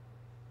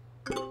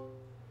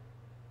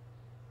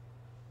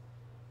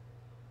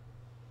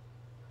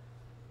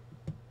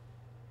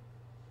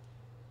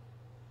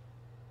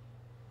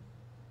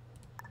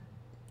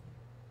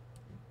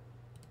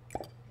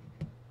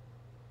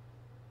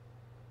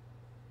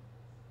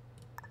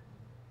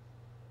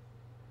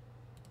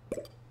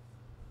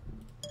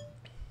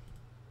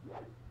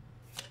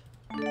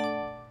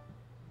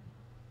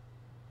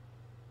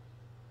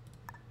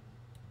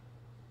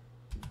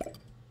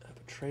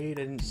 Trade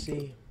I didn't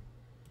see.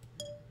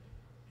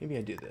 Maybe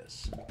I do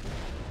this.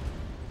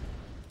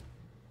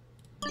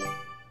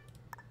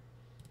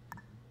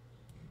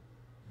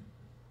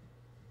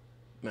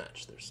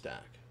 Match their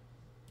stack.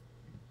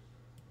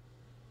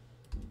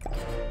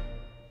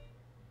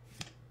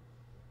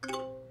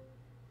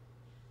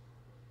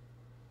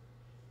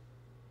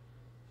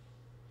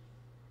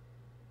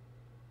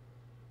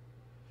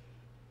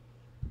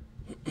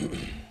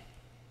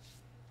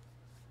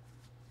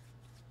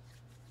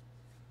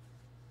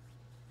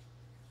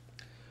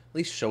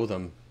 least show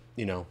them,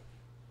 you know.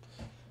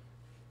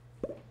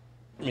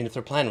 I mean, if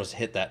their plan was to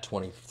hit that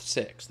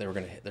 26,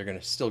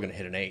 they're still gonna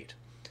hit an 8.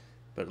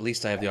 But at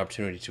least I have the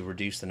opportunity to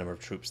reduce the number of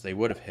troops they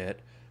would have hit.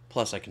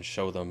 Plus, I can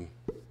show them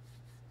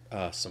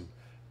some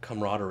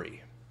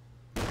camaraderie.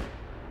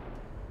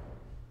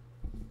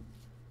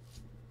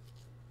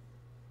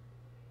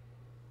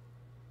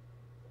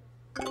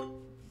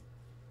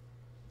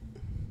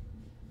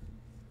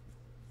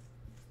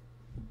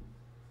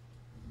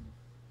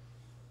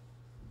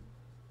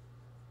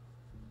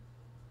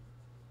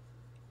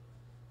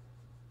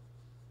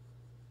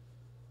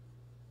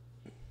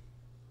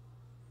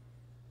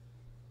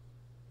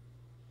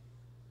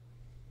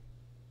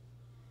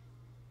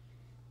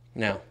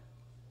 Now,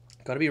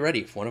 got to be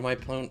ready. If one of my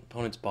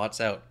opponents bots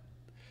out,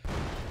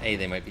 hey,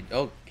 they might be...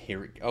 Oh,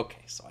 here we go.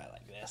 Okay, so I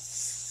like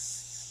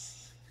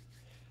this.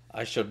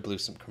 I showed blue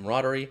some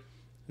camaraderie, and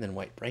then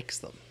white breaks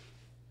them.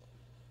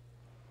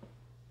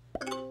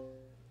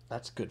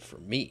 That's good for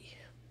me.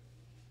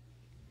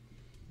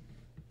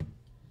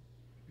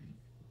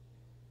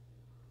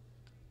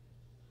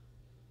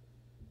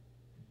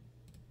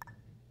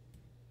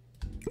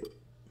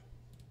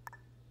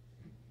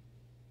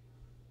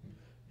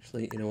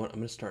 Actually, you know what? I'm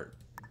going to start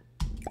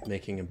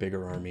making a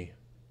bigger army.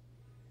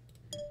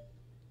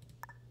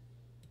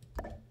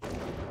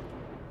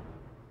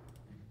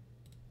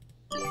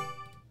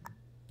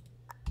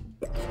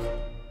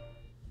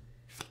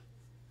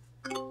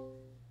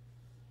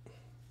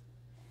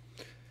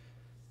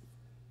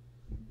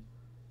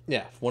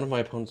 Yeah, if one of my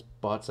opponents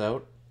bots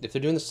out, if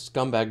they're doing the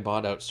scumbag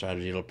bot out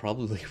strategy, it'll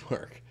probably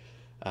work.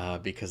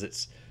 Because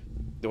it's...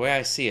 The way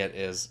I see it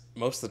is,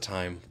 most of the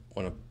time,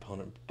 when an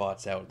opponent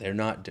bots out, they're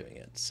not doing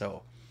it.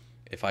 So,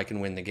 if I can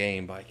win the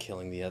game by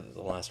killing the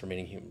last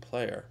remaining human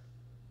player,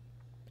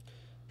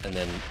 and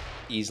then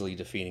easily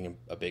defeating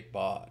a big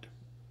bot,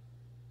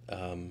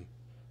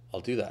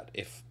 I'll do that.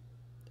 If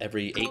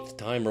every 8th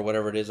time or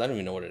whatever it is, I don't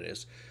even know what it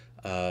is,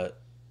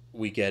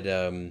 we get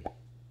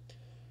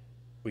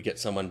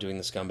someone doing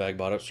the scumbag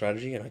bot out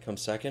strategy, and I come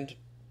second,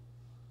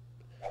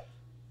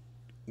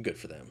 good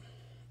for them.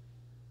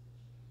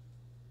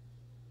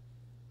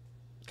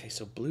 Okay,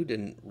 so blue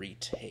didn't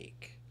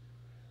retake.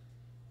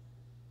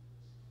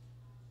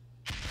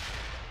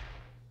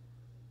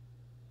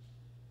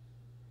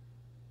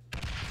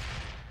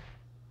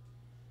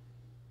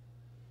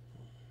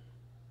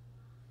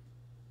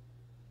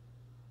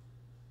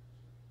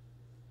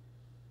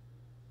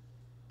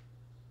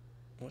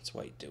 What's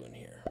white doing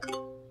here?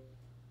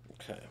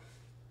 Okay.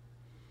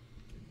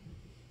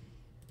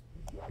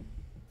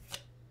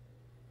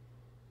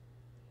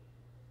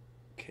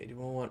 Okay, do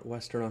we want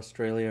Western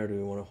Australia or do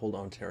we want to hold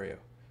Ontario?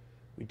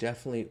 We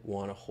definitely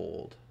want to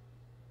hold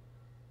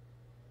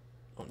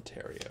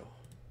Ontario.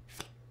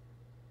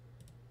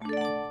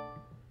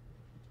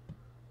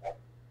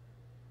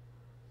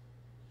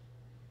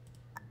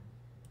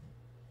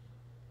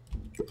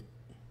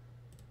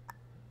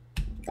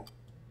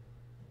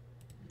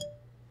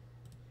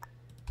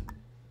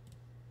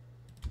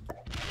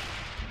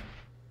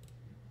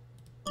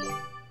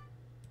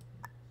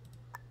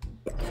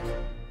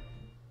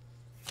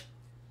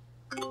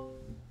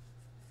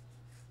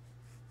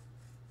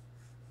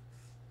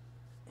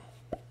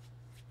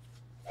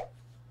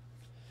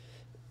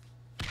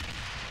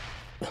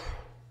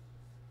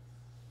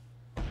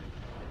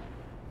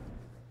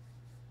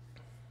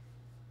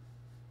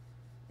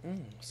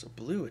 So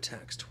blue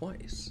attacks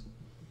twice,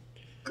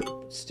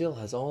 but still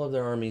has all of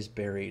their armies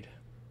buried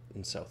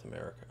in South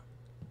America,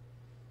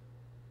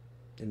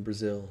 in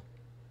Brazil.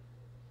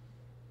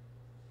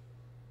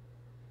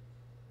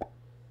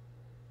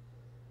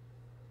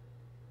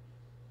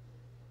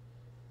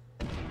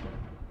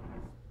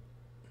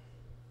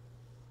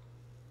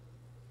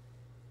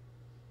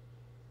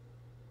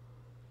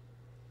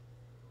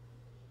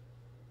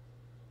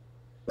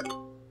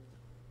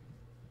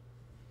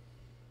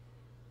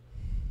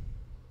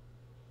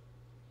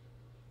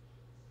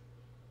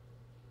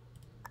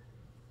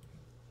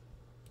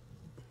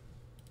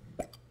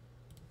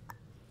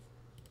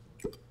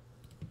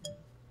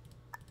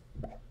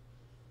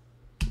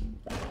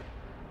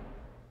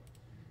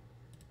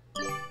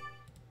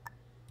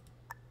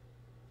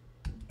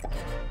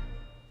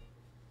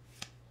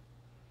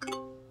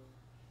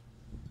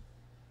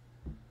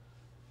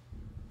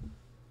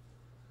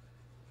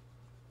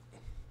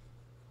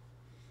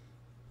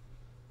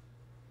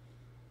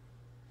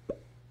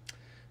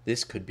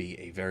 This could be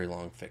a very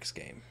long fixed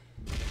game.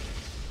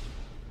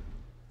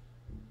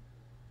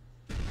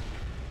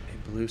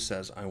 Blue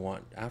says, I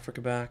want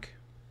Africa back.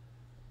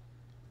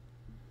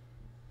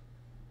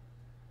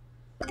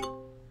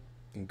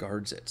 And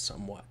guards it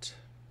somewhat.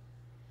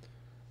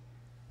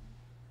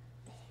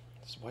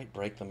 Does white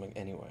break them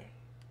anyway?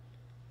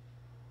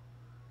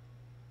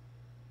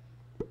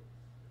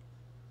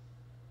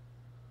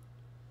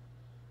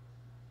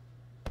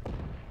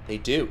 They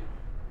do.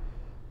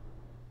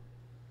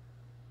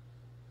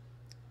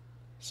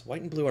 So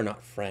white and blue are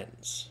not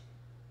friends.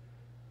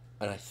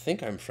 And I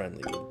think I'm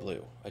friendly with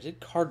blue. I did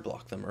card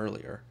block them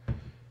earlier,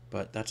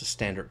 but that's a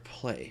standard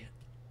play.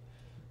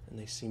 And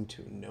they seem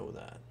to know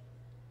that.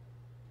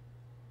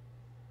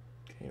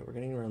 Okay, we're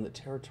getting around the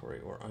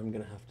territory, or I'm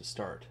going to have to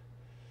start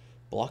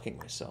blocking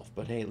myself.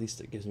 But hey, at least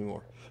it gives me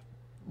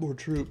more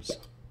troops.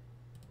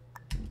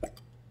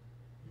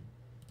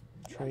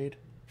 Trade.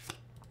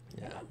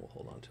 Yeah, we'll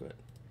hold on to it.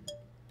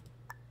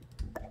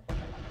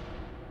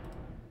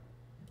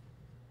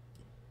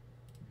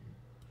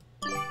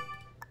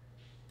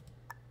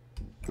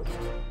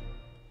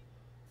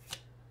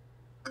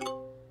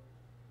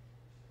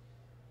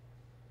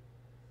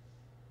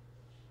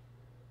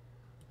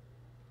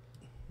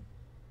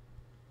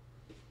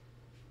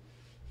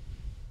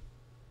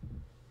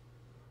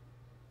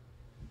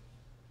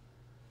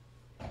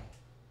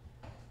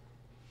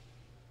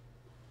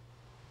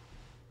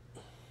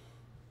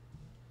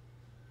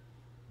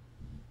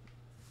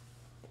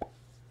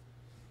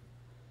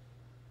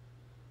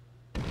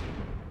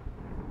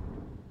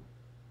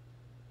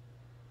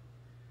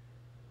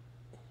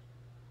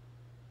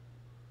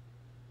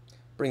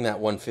 Bring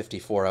that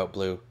 154 out,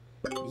 blue.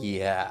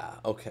 Yeah,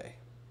 okay.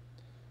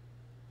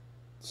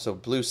 So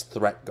blue's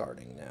threat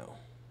guarding now.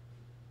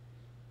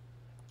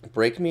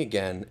 Break me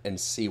again and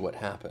see what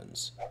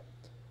happens.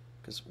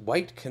 Because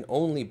white can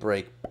only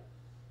break...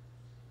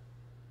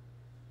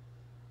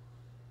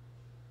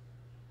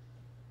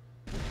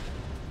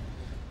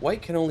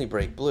 White can only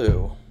break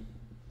blue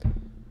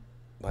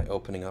by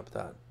opening up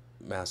that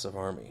massive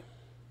army.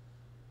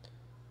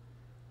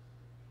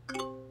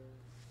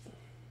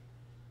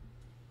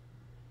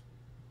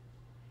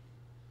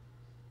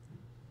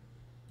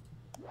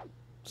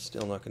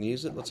 Still not going to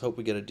use it. Let's hope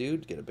we get a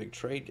dude, get a big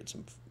trade, get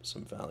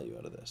some value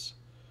out of this.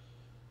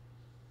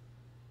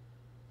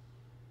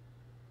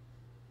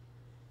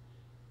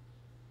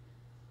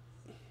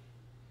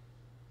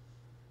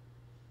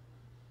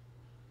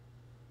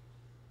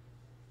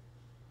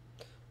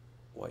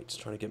 White's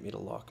trying to get me to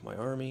lock my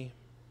army.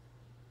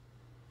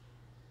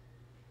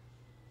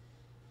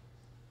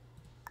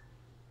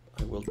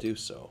 I will do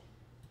so,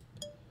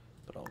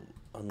 but I'll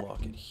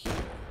unlock it here.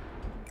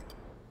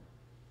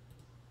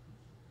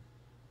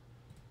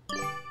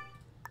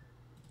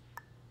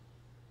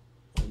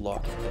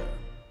 Lock it there.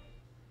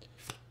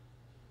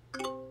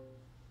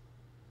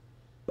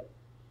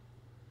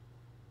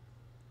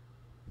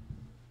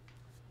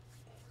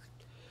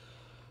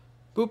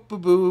 Boop boo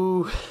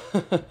boo.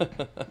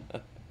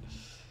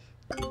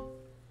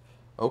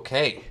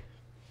 Okay.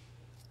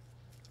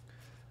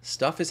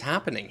 Stuff is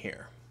happening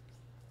here.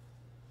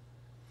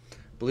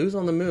 Blue's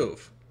on the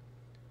move.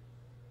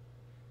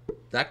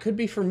 That could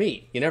be for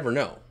me. You never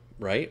know,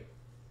 right?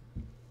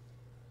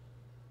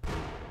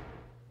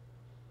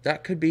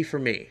 That could be for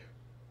me.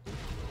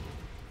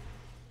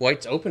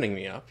 White's opening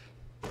me up.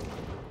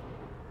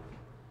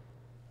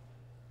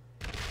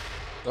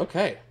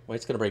 Okay.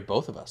 White's going to break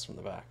both of us from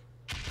the back.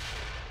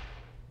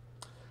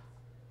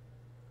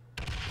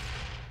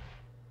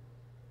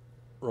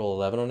 Roll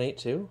 11 on 8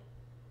 too.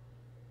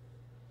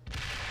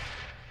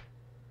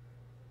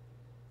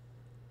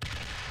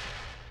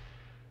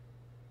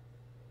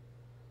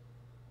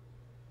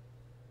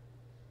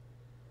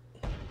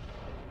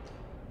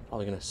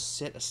 Probably going to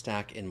sit a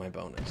stack in my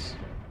bonus.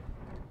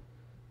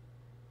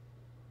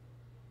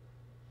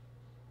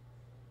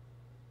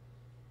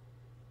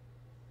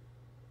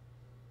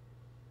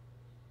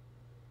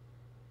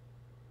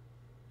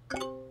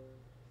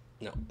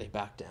 No, they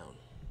back down.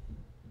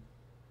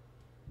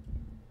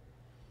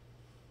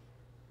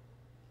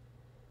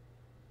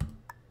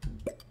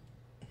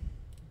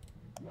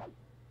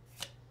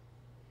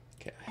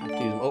 Okay, I have to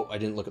use them. Oh, I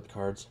didn't look at the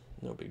cards.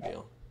 No big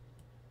deal.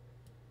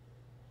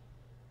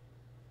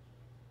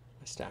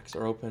 My stacks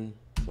are open,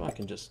 so I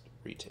can just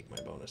retake my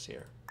bonus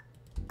here.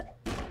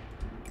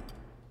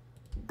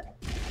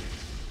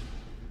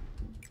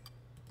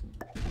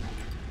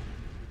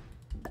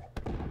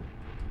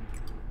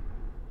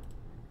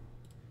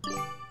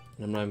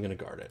 And I'm not even going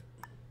to guard it.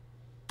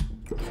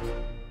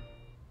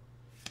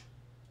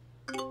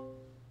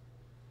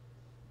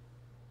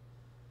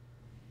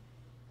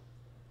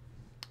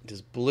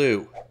 Does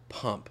blue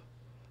pump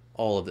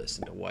all of this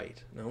into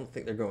white? And I don't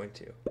think they're going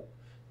to.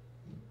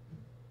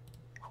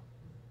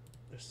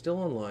 They're still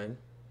online.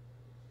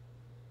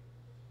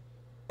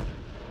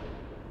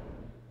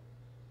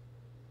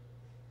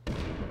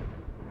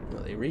 No,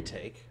 they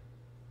retake.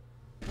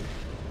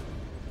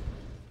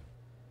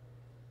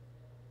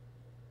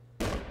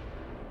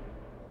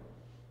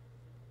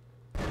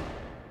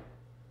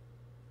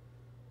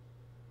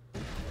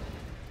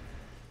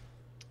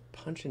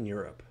 Punch in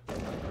Europe.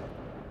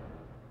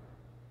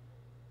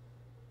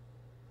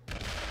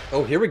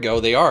 Oh, here we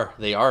go. They are.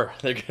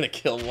 They're going to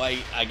kill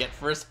white. I get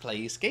first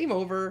place. Game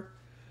over.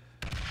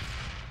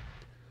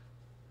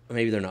 Or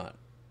maybe they're not.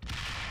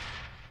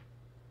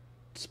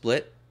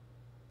 Split.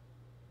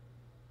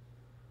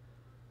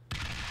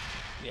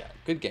 Yeah,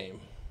 good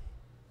game.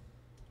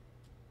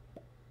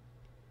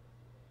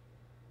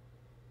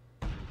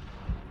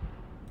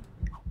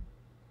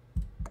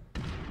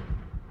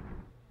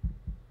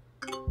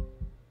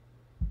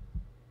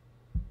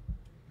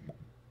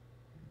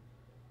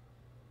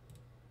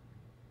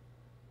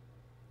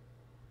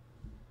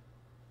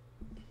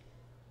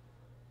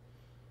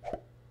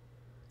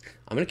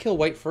 I'm going to kill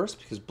white first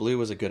because blue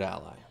was a good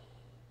ally.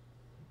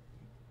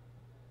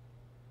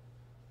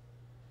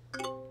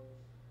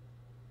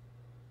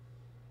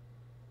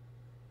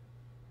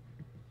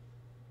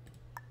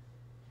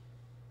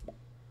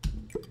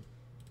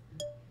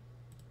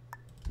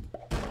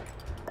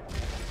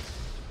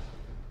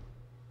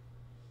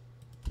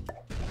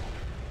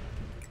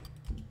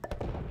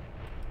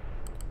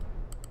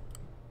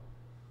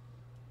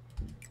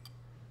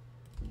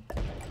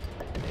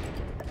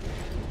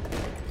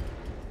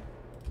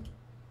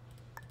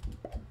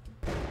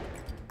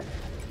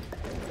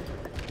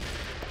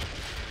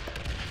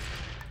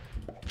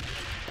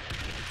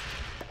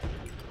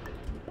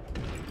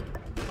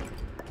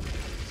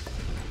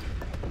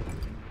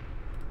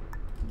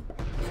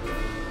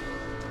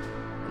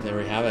 There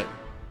we have it.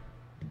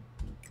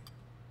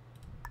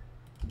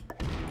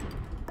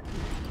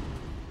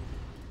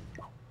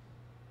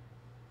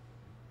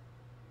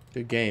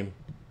 Good game.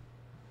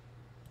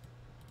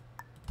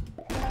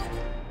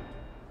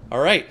 All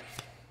right.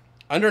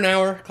 Under an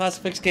hour,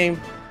 classic fix game.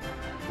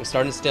 We're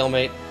starting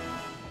stalemate.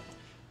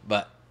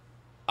 But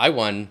I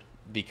won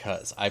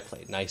because I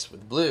played nice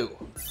with blue.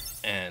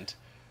 And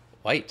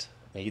white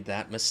made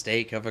that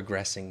mistake of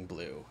aggressing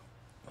blue.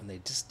 And they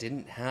just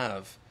didn't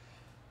have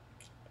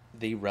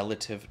the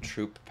relative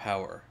troop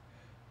power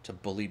to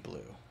bully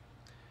blue.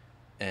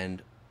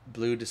 And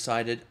blue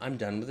decided, I'm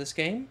done with this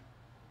game,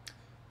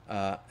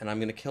 and I'm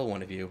going to kill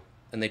one of you.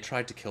 And they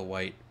tried to kill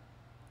white,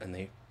 and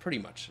they pretty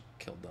much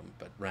killed them,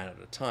 but ran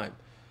out of time.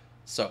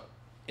 So,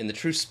 in the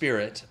true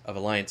spirit of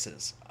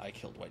alliances, I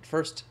killed white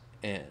first,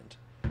 and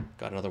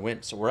got another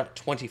win. So we're at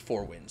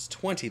 24 wins,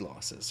 20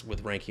 losses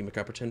with Ranky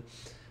McUpperton.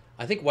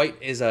 I think white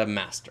is a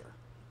master.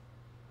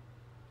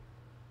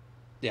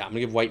 Yeah, I'm going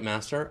to give white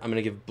master. I'm going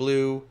to give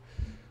blue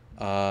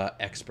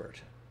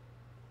expert.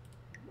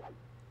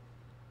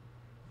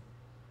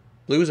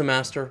 Blue was a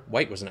master.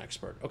 White was an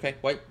expert. Okay,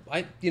 white.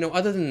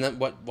 Other than that,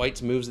 what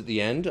white's moves at the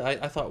end,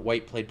 I thought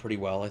white played pretty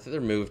well. I thought their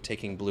move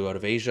taking blue out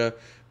of Asia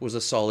was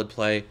a solid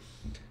play,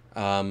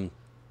 and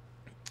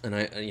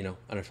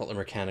I felt the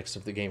mechanics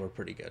of the game were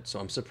pretty good. So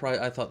I'm surprised.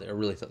 I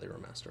really thought they were a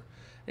master.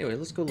 Anyway,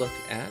 let's go look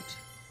at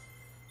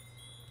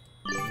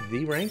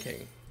the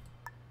ranking.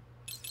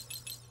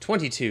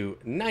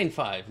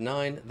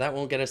 22,959. That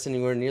won't get us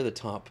anywhere near the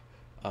top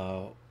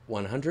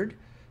 100.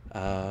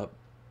 But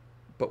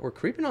we're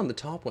creeping on the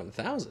top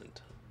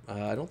 1,000.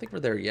 I don't think we're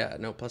there yet.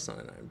 No, plus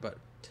 99. But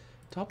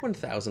top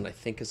 1,000, I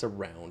think, is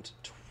around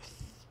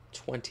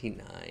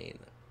 29,000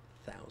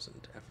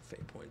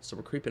 FFA points. So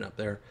we're creeping up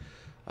there.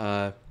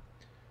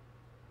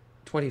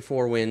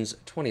 24 wins,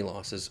 20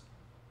 losses,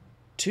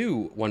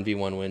 2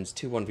 1v1 wins,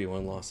 2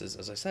 1v1 losses.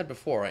 As I said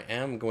before, I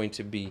am going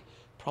to be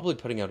probably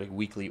putting out a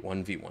weekly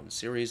 1v1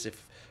 series.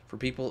 For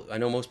people, I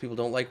know most people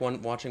don't like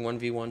watching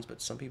 1v1s,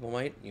 but some people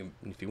might.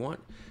 If you want,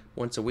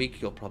 once a week,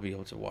 you'll probably be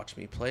able to watch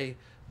me play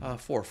 4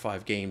 or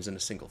 5 games in a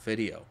single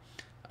video.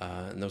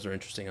 And those are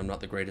interesting. I'm not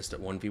the greatest at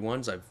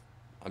 1v1s.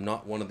 I'm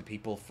not one of the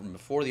people from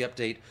before the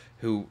update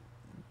who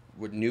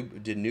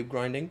did noob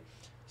grinding,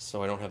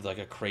 so I don't have like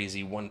a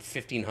crazy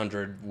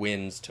 1,500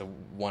 wins to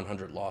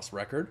 100 loss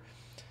record.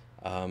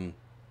 But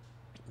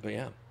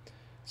yeah.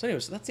 So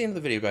anyways, that's the end of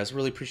the video, guys.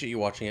 Really appreciate you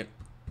watching it.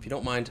 If you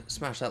don't mind,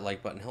 smash that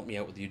like button, help me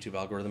out with the YouTube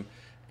algorithm,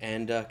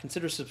 and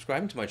consider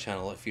subscribing to my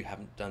channel if you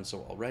haven't done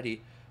so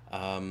already.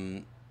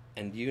 And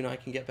you and I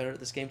can get better at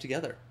this game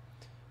together.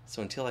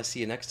 So until I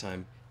see you next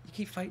time, you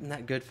keep fighting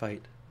that good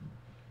fight.